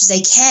 as much as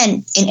they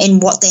can in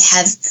what they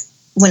have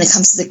when it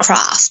comes to the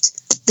craft.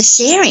 The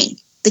sharing,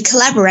 the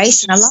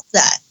collaboration, I love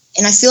that.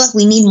 And I feel like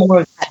we need more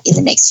of that in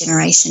the next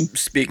generation.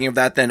 Speaking of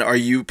that, then, are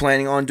you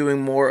planning on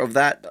doing more of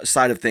that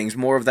side of things,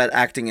 more of that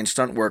acting and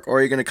stunt work, or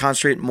are you going to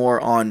concentrate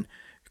more on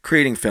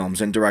creating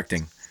films and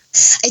directing?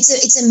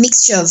 It's a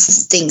mixture of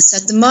things. So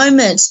at the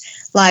moment,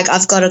 like,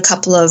 I've got a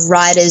couple of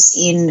writers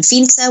in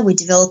Phoenix. We're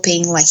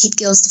developing like Hit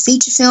Girls, the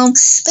feature film.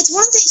 But it's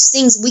one of those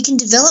things, we can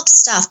develop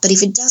stuff, but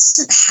if it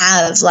doesn't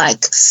have,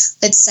 like,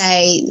 let's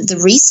say,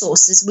 the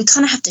resources, we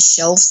kind of have to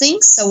shelve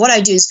things. So what I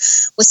do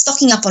is we're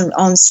stocking up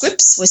on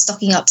scripts, we're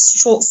stocking up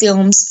short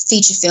films,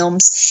 feature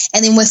films,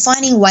 and then we're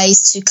finding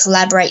ways to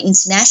collaborate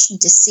internationally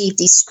to see if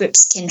these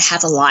scripts can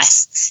have a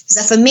life.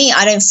 Because for me,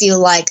 I don't feel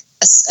like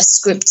a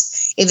script,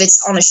 if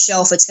it's on a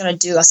shelf, it's going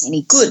to do us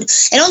any good.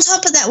 And on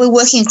top of that, we're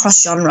working across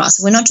genres.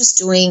 So we're not just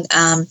doing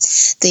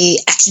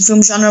the action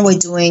film genre. We're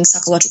doing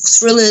psychological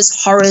thrillers,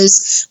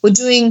 horrors. We're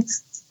doing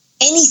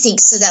anything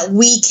so that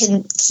we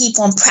can keep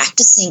on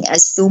practicing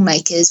as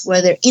filmmakers,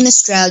 whether in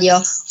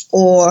Australia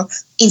or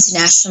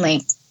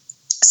internationally.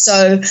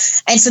 So,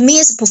 and for me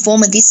as a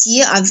performer this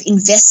year, I've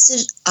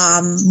invested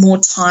more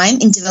time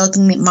in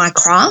developing my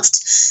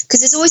craft, because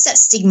there's always that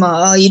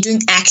stigma, oh, you're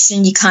doing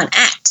action, you can't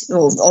act,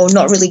 or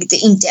not really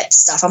the in-depth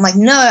stuff. I'm like,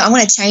 no, I'm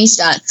going to change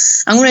that.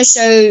 I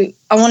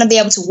want to be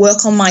able to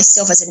work on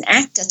myself as an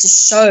actor to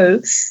show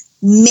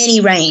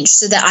many range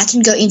so that I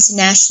can go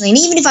internationally. And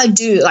even if I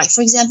do, like,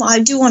 for example, I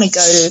do want to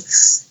go to,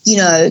 you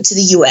know, to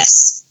the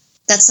US.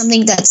 That's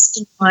something that's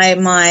in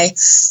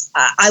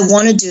I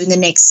want to do in the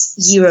next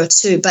year or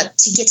two. But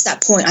to get to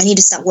that point, I need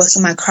to start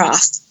working my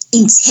craft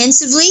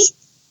intensively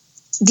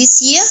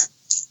this year,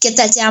 get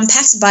that down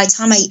packed. So by the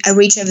time I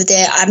reach over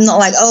there, I'm not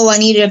like, oh, I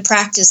need to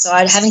practice, or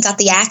I haven't got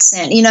the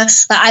accent. You know,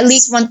 like, at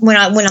least when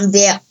I'm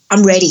there,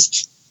 I'm ready.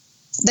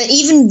 But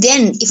even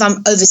then, if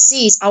I'm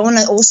overseas, I want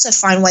to also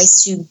find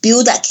ways to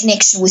build that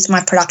connection with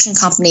my production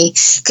company,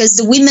 because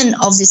the women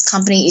of this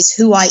company is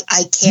who I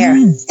care,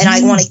 and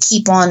I want to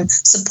keep on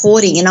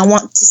supporting, and I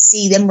want to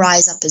see them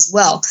rise up as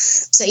well.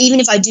 So even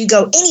if I do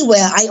go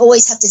anywhere, I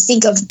always have to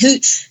think of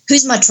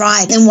who's my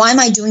tribe and why am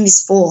I doing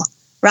this for,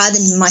 rather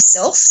than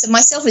myself. So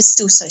myself is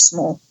still so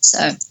small.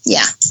 So,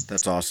 yeah.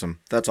 That's awesome.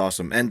 That's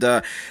awesome. And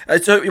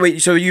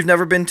so you've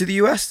never been to the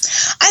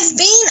US? I've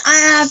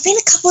been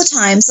a couple of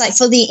times, like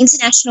for the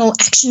International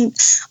Action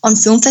on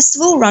Film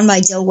Festival run by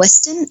Del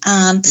Weston.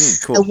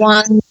 Cool. I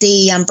won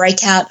the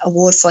Breakout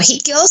Award for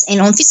Hit Girls, and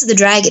on Fist of the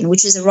Dragon,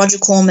 which is a Roger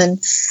Corman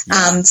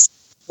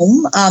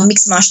film,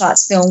 mixed martial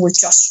arts film with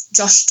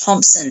Josh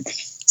Thompson.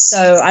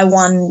 So I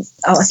won,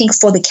 I think,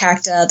 for the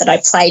character that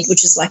I played,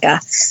 which is like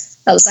a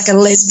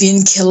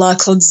lesbian killer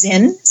called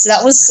Zen. So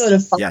that was sort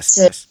of fun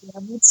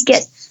to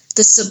get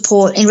the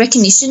support and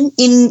recognition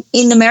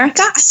in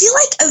America. I feel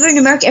like over in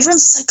America,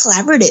 everyone's so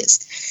collaborative.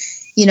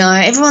 You know,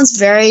 everyone's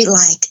very,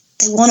 like,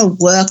 they want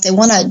to work, they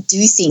want to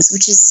do things,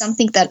 which is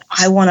something that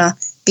I want to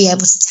be able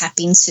to tap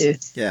into.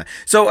 Yeah.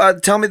 So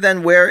tell me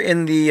then, where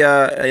in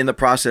the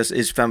process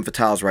is Femme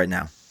Fatales right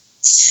now?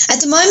 At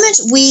the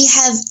moment, we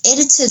have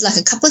edited like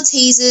a couple of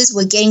teasers.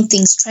 We're getting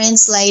things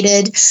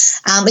translated.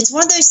 It's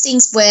one of those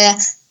things where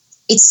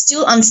it's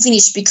still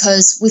unfinished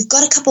because we've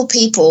got a couple of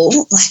people,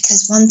 like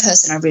there's one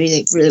person I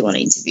really, really want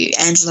to interview,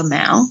 Angela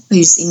Mao,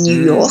 who's in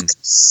New York.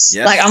 Yes.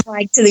 Like, I'm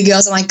like to the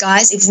girls, I'm like,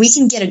 guys, if we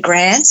can get a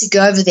grant to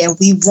go over there,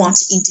 we want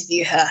to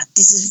interview her.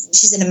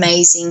 She's an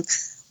amazing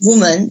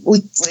woman,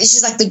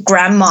 she's like the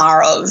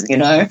grandma of,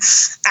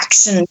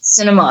 action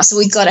cinema. So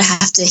we've got to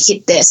have to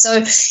hit there.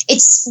 So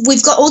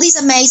we've got all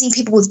these amazing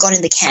people we've got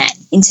in the can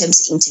in terms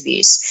of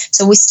interviews.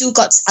 So we've still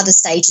got other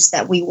stages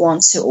that we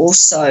want to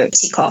also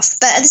tick off.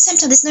 But at the same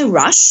time, there's no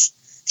rush.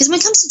 Because when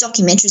it comes to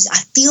documentaries, I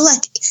feel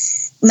like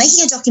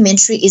making a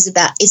documentary is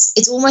about,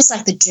 it's almost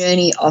like the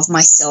journey of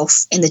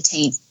myself and the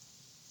team.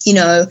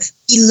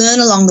 You learn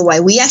along the way.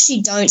 We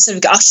actually don't sort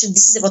of go,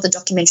 this is what the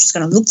documentary is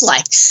going to look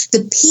like.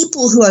 The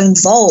people who are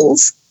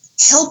involved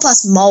help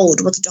us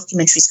mold what the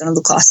documentary is going to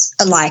look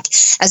like,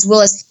 as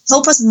well as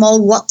help us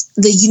mold what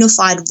the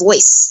unified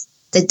voice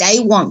that they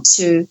want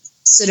to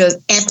sort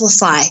of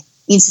amplify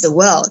into the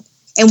world.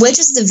 And we're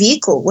just the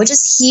vehicle. We're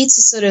just here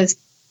to sort of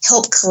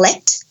help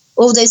collect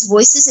all those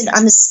voices and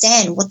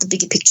understand what the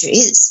bigger picture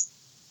is.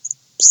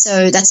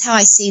 So that's how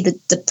I see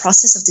the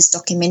process of this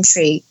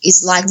documentary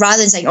is like,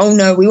 rather than saying, oh,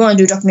 no, we want to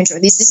do a documentary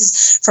on this. This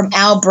is from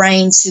our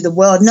brain to the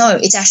world. No,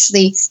 it's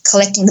actually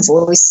collecting the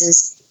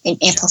voices and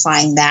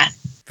amplifying that.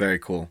 Very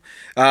cool.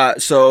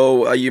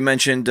 So you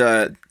mentioned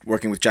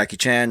working with Jackie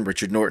Chan,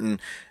 Richard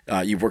Norton.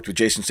 You've worked with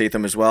Jason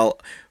Statham as well.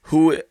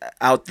 Who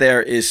out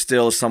there is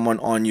still someone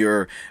on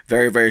your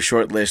very, very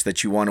short list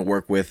that you want to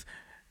work with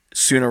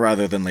sooner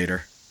rather than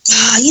later?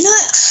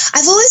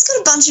 I've always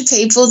got a bunch of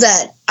people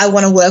that I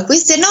want to work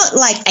with. They're not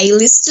like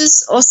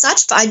A-listers or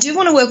such, but I do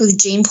want to work with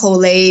Jean-Paul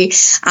Lee,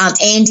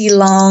 Andy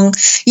Long,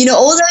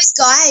 all those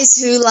guys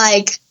who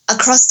like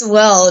across the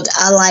world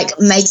are like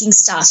making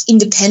stuff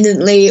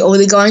independently, or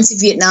they're going to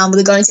Vietnam or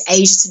they're going to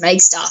Asia to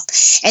make stuff.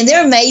 And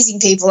they're amazing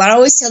people. And I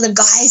always tell them,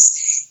 guys,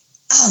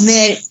 oh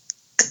man,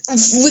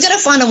 we got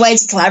to find a way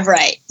to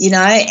collaborate,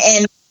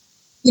 and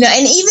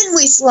even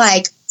with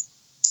like,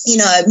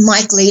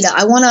 Mike Leader,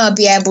 I want to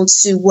be able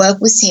to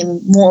work with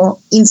him more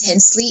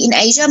intensely in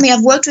Asia. I mean,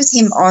 I've worked with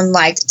him on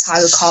like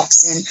Tiger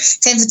Cops and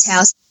Femme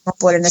Fatale, on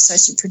board an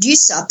associate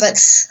producer, but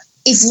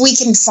if we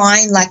can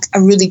find like a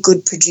really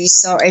good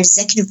producer or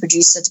executive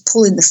producer to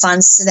pull in the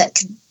funds so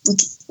that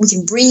we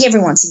can bring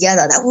everyone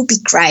together, that would be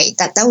great.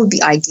 That would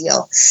be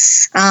ideal.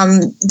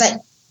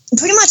 But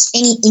pretty much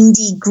any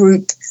indie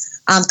group,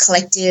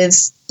 collective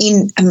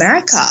in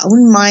America, I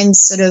wouldn't mind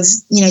sort of,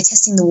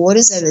 testing the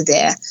waters over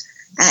there.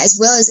 As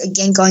well as,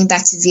 again, going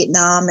back to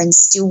Vietnam and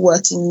still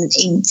working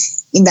in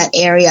that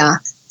area,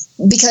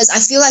 because I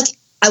feel like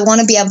I want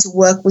to be able to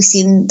work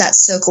within that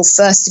circle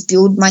first to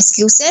build my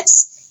skill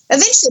sets.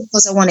 Eventually, of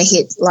course, I want to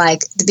hit like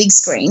the big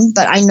screen,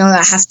 but I know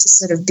I have to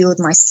sort of build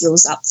my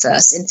skills up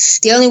first. And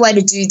the only way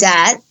to do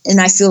that,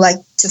 and I feel like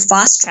to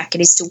fast track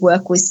it, is to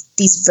work with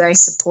these very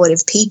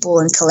supportive people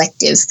and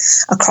collective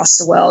across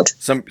the world.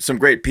 Some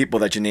great people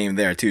that you named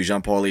there too.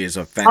 Jean-Paul Lee is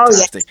a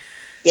fantastic,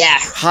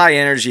 high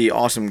energy,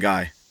 awesome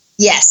guy.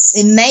 Yes,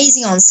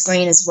 amazing on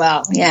screen as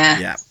well. Yeah.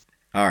 Yeah.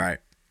 All right.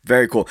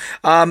 Very cool.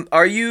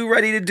 Are you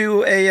ready to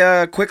do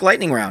a quick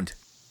lightning round?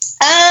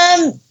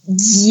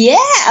 Yeah,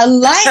 a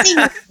lightning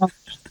round.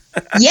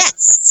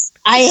 Yes,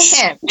 I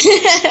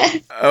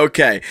am.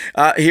 Okay.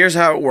 Here's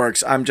how it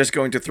works. I'm just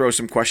going to throw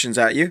some questions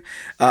at you.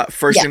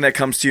 First thing that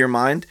comes to your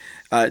mind.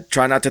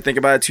 Try not to think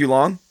about it too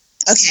long.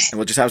 Okay. And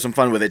we'll just have some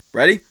fun with it.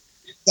 Ready?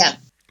 Yeah.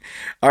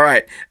 All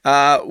right.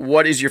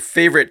 What is your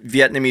favorite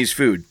Vietnamese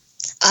food?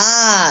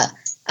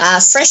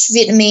 Fresh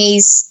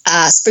Vietnamese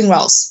spring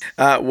rolls.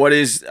 What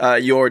is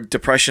your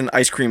depression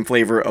ice cream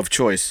flavor of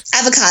choice?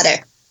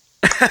 Avocado.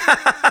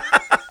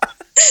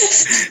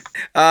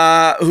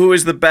 Who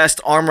is the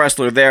best arm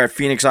wrestler there at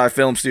Phoenix Eye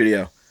Film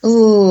Studio?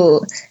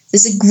 Ooh,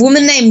 there's a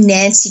woman named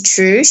Nancy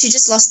True. She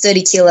just lost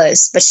 30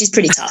 kilos, but she's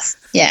pretty tough.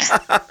 Yeah.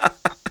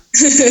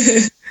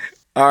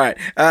 All right.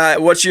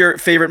 What's your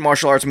favorite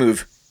martial arts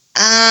move?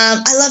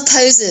 I love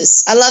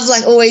poses. I love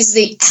like always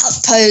the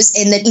out pose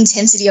and the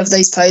intensity of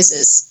those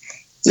poses.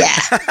 Yeah.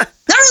 Not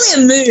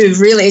really a move,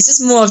 really. It's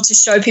just more to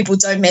show people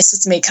don't mess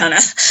with me, kind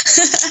of.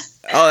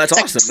 Oh, that's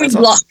awesome. That's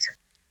awesome.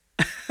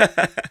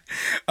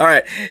 All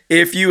right.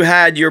 If you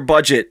had your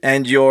budget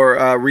and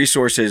your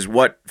resources,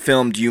 what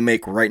film do you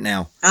make right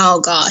now?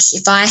 Oh, gosh.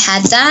 If I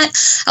had that,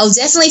 I'll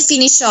definitely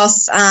finish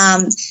off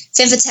Femme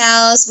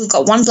Fatales. We've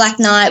got One Black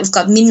Night. We've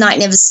got Midnight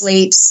Never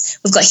Sleeps.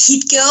 We've got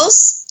Hit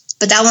Girls.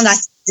 But that one,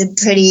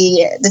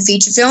 the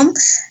feature film.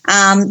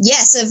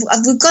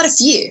 So we've got a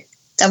few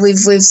that we've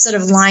sort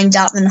of lined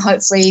up, and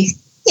hopefully,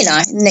 in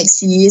the next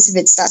few years, if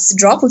it starts to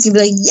drop, we can be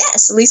like,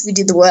 yes, at least we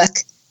did the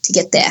work to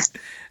get there.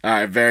 All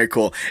right, very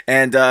cool.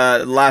 And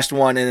last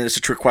one, and it's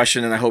a trick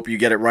question, and I hope you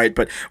get it right,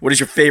 but what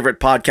is your favorite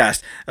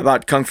podcast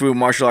about Kung Fu,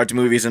 martial arts,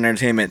 movies, and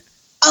entertainment?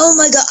 Oh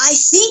my God,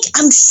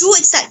 I'm sure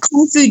it's that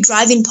Kung Fu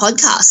Drive-In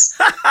podcast.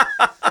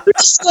 I'm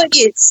pretty sure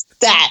it's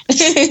that.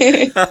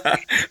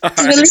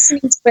 We're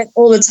listening to it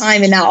all the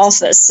time in our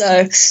office. So,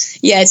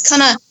 yeah, it's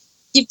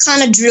you've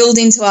kind of drilled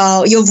into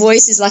your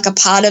voice is like a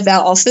part of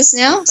our office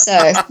now. So,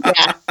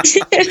 yeah.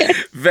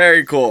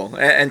 Very cool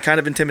and kind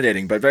of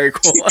intimidating, but very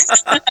cool.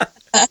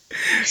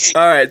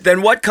 All right,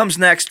 then what comes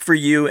next for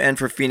you and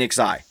for Phoenix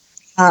Eye?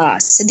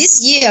 So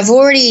this year I've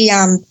already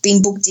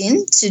been booked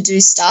in to do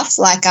stuff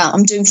like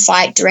I'm doing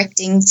fight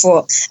directing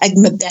for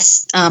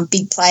Macbeth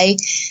big play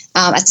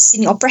at the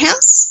Sydney Opera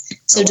House.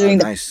 So doing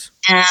nice.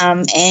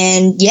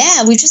 And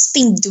yeah, we've just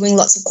been doing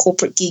lots of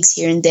corporate gigs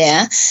here and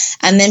there,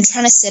 and then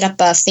trying to set up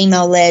a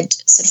female-led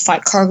sort of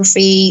fight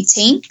choreography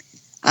team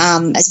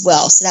as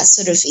well. So that's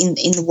sort of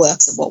in the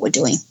works of what we're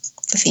doing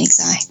for Phoenix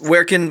Eye.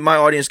 Where can my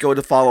audience go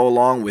to follow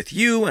along with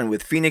you and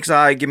with Phoenix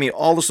Eye? Give me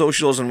all the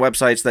socials and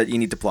websites that you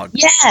need to plug.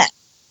 Yeah.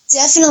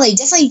 Definitely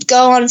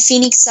go on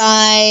Phoenix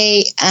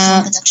Eye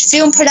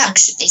film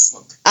production.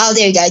 Facebook. Oh,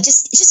 there you go.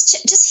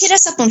 Just hit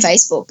us up on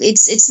Facebook.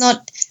 It's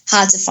not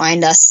hard to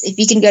find us. If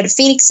you can go to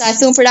Phoenix Eye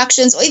Film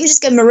Productions, or even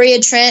just go Maria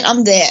Trent,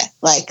 I'm there.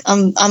 Like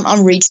I'm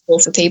reachable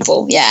for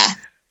people. Yeah.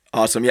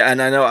 Awesome. Yeah,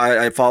 and I know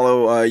I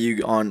follow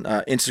you on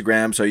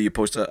Instagram, so you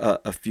post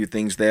a few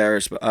things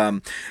there.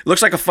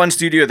 Looks like a fun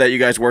studio that you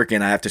guys work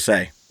in, I have to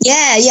say.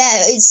 Yeah,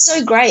 it's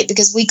so great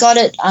because we got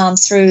it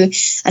through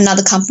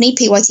another company,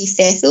 PYT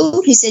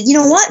Fairfield, who said, you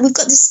know what, we've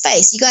got this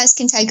space, you guys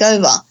can take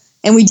over.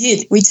 And we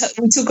did. We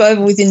took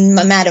over within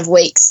a matter of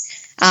weeks,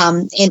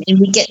 and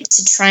we get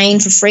to train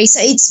for free. So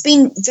it's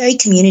been very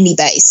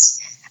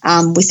community-based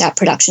with that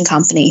production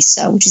company,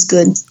 so which is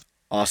good.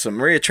 Awesome.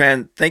 Maria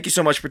Tran, thank you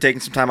so much for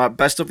taking some time out.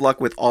 Best of luck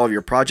with all of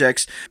your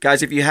projects.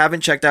 Guys, if you haven't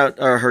checked out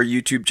her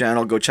YouTube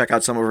channel, go check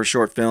out some of her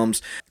short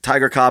films.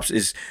 Tiger Cops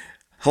is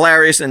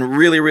hilarious and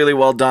really, really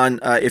well done.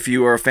 If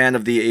you are a fan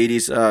of the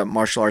 80s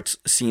martial arts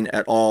scene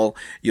at all,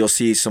 you'll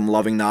see some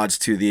loving nods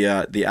to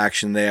the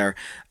action there.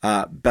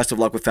 Best of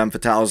luck with Femme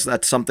Fatales.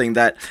 That's something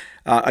that,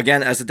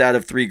 again, as a dad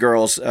of 3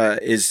 girls,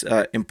 is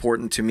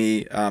important to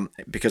me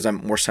because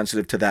I'm more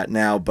sensitive to that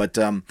now. But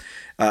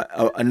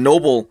a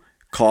noble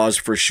cause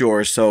for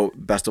sure. So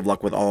best of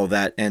luck with all of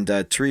that. And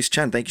Therese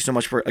Chen, thank you so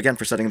much for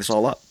setting this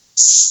all up.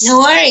 No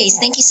worries.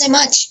 Thank you so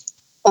much.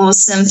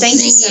 Awesome.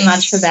 Thank you so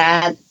much for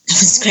that. That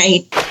was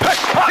great.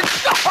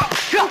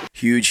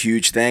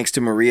 Huge thanks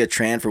to Maria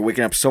Tran for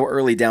waking up so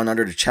early down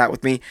under to chat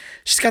with me.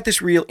 She's got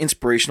this real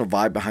inspirational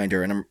vibe behind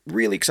her, and I'm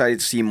really excited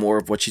to see more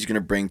of what she's going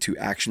to bring to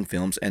action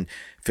films and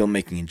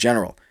filmmaking in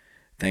general.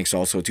 Thanks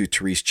also to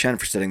Therese Chen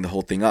for setting the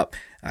whole thing up.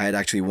 I had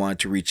actually wanted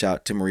to reach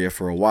out to Maria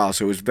for a while,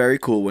 so it was very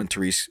cool when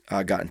Therese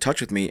got in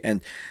touch with me, and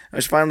I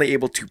was finally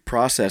able to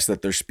process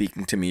that they're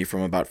speaking to me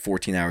from about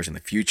 14 hours in the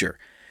future.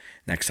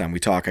 Next time we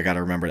talk, I got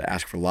to remember to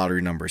ask for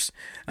lottery numbers.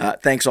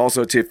 Thanks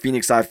also to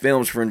Phoenix Eye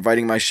Films for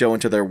inviting my show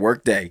into their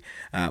workday.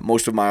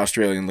 Most of my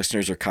Australian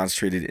listeners are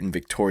concentrated in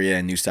Victoria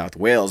and New South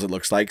Wales, it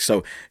looks like,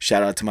 so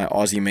shout out to my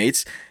Aussie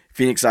mates.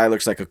 Phoenix Eye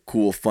looks like a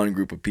cool, fun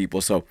group of people,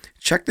 so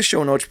check the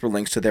show notes for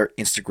links to their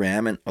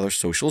Instagram and other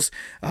socials.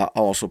 I'll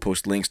also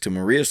post links to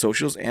Maria's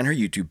socials and her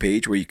YouTube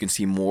page where you can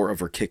see more of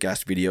her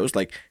kick-ass videos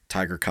like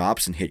Tiger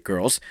Cops and Hit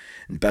Girls.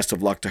 And best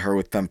of luck to her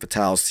with Femme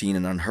Fatales, Seen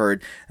and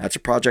Unheard. That's a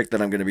project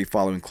that I'm going to be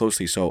following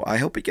closely, so I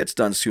hope it gets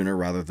done sooner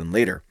rather than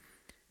later.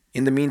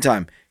 In the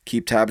meantime,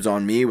 keep tabs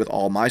on me with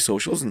all my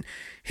socials and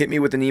hit me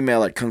with an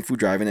email at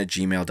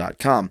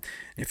kungfudriving@gmail.com.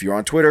 If you're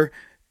on Twitter,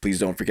 please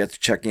don't forget to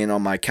check in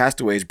on my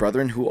Castaways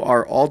brethren who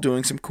are all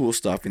doing some cool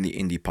stuff in the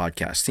indie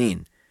podcast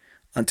scene.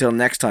 Until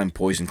next time,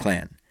 Poison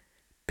Clan.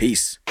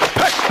 Peace.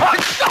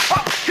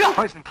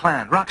 Poison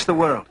Clan rocks the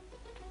world.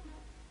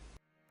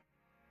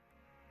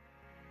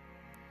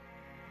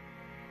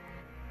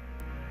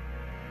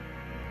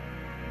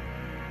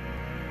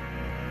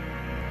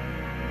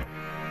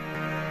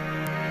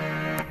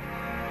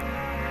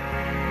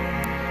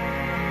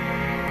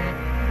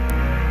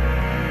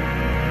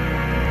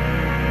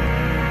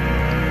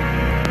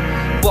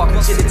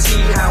 Walking to the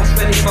tea house,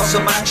 ready for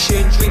some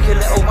action. Drink a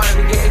little wine,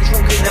 we're getting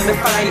drunk and then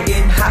we're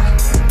fighting.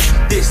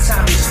 Ha! This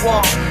time it's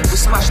war. We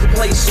smash the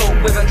place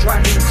up with a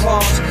dragon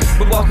claws.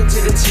 We're walking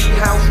to the tea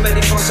house,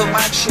 ready for some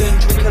action.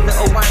 Drink a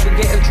little wine, we're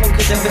getting drunk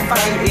and then we're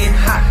fighting.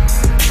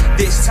 Ha!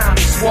 This time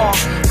it's war.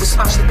 We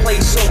smash the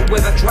place up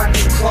with a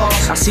dragon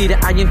claws. I see the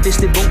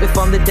iron-fisted monk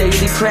from the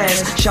daily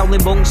prayers.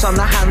 Shaolin monks on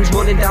their hands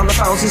running down the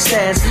 1,000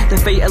 stairs. The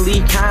fate of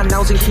Lee Khan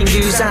now's in King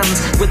Yu's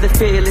hands. With the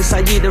fearless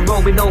Aida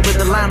roaming over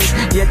the land.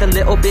 Yeah, the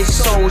little big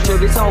soldier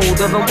is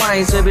older and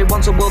wiser. He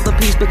wants a world of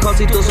peace because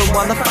he doesn't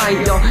want to fight,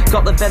 yo.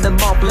 Got the venom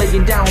mob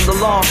laying down the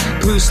law.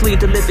 Bruce Lee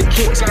delivered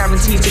kicks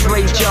guaranteed to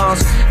break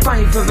jaws.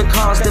 Fight for the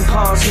cause, then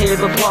pause, hear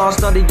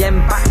applause. Not the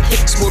end back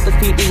kicks will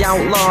defeat the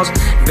outlaws.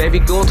 Very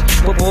good,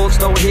 but balls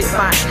don't hit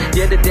back.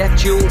 Yeah, the death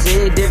jewels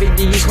here, David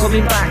Lee's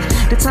coming back.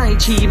 The Tai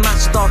Chi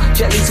master,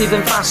 Jet Li's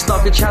even faster.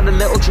 Could had a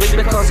little drink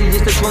because he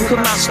is the drunken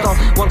master.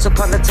 Once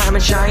upon a time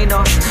in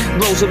China,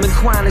 Rosamund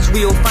Kwan is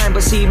real fine,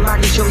 but see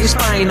Maggie show your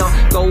spine.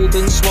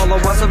 Golden Swallow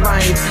has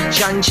arrived.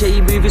 Shang-Chi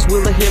movies,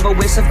 will the hero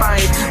will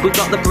survive? We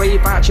got the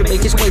brave archer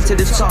make his way to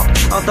the top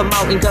of the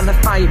mountain, gonna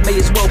fight, may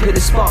as well pick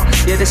the spot.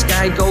 Yeah, the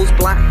sky goes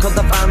black, cause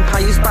the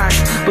vampire's back.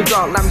 We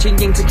got Lam Ching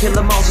Ying to kill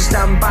them all, so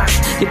stand back.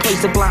 You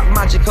place the black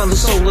magic on the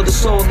soul of the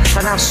sword. sword,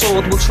 and our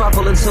sword will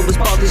travel until there's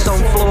bodies on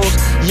floors.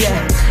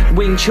 Yeah,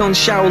 Wing Chun,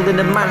 Shaolin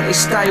and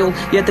Mantis style.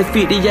 Yeah,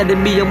 defeat the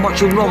enemy and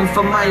watch him run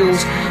for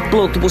miles.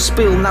 Blood will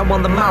spill now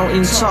on the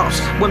mountain tops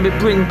when we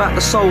bring back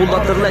the soul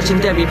of the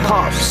legendary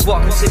Pops.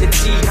 Welcome to the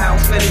tea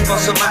house, ready for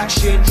some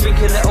action. Drink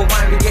a little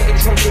wine, we're getting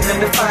drunk and then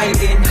we're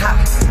fighting. Ha!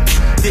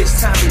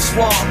 This time it's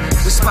war.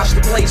 We smash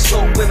the place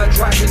up with our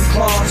dragon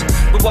claws.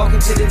 We're walking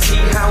to the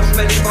tea house,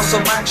 ready for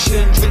some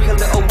action. Drink a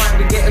little wine,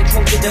 we're getting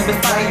drunk and then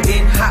we're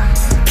fighting.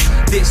 Ha!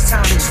 This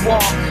time it's war.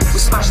 We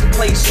smash the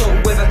place up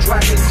with a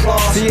dragon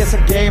claws. See, it's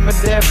a game of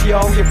death, yo.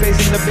 You're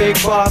facing the big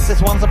boss.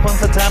 It's once upon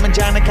a time in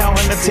China,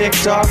 counting the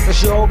tick-tock. The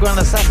shogun,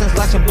 assassin,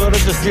 slashing blood,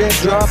 or just drip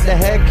drop. The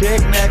head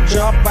kick, neck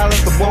chop, balance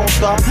the won't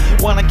stop.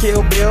 Wanna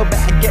kill Bill,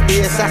 better get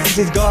the assassins.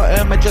 He's got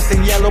Irma just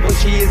in yellow, but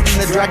she is in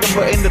the dragon,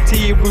 but in the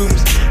tea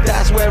rooms.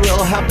 That's where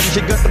it'll happen. She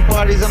got the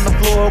bodies on the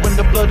floor when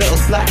the blood it'll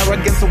splatter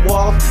against the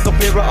wall. No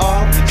fear at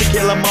all to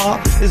kill them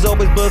all. There's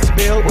always blood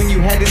spilled when you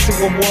head into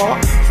a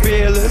war.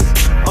 Fearless,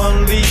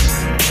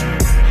 unleashed.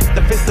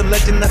 The fist of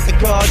legend that they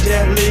call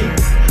Jet Li.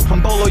 I'm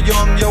Bolo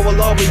Young, yo,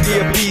 will always be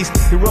a beast.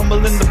 You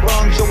rumble in the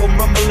Bronx, yo, I'm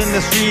rumble in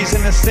the streets.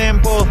 And it's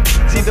simple,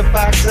 see the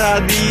facts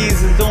are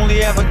these. There's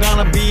only ever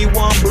gonna be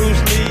one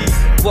Bruce Lee.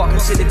 Welcome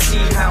to the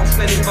tea house,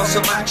 ready for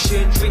some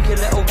action. Drink a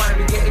little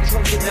wine, we're getting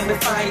drunk and then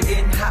we're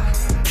fighting. Ha!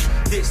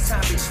 This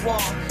time it's war.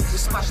 We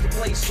smash the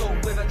place up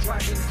with our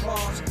dragon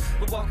claws.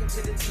 We're walking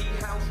to the tea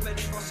house,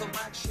 ready for some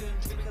action.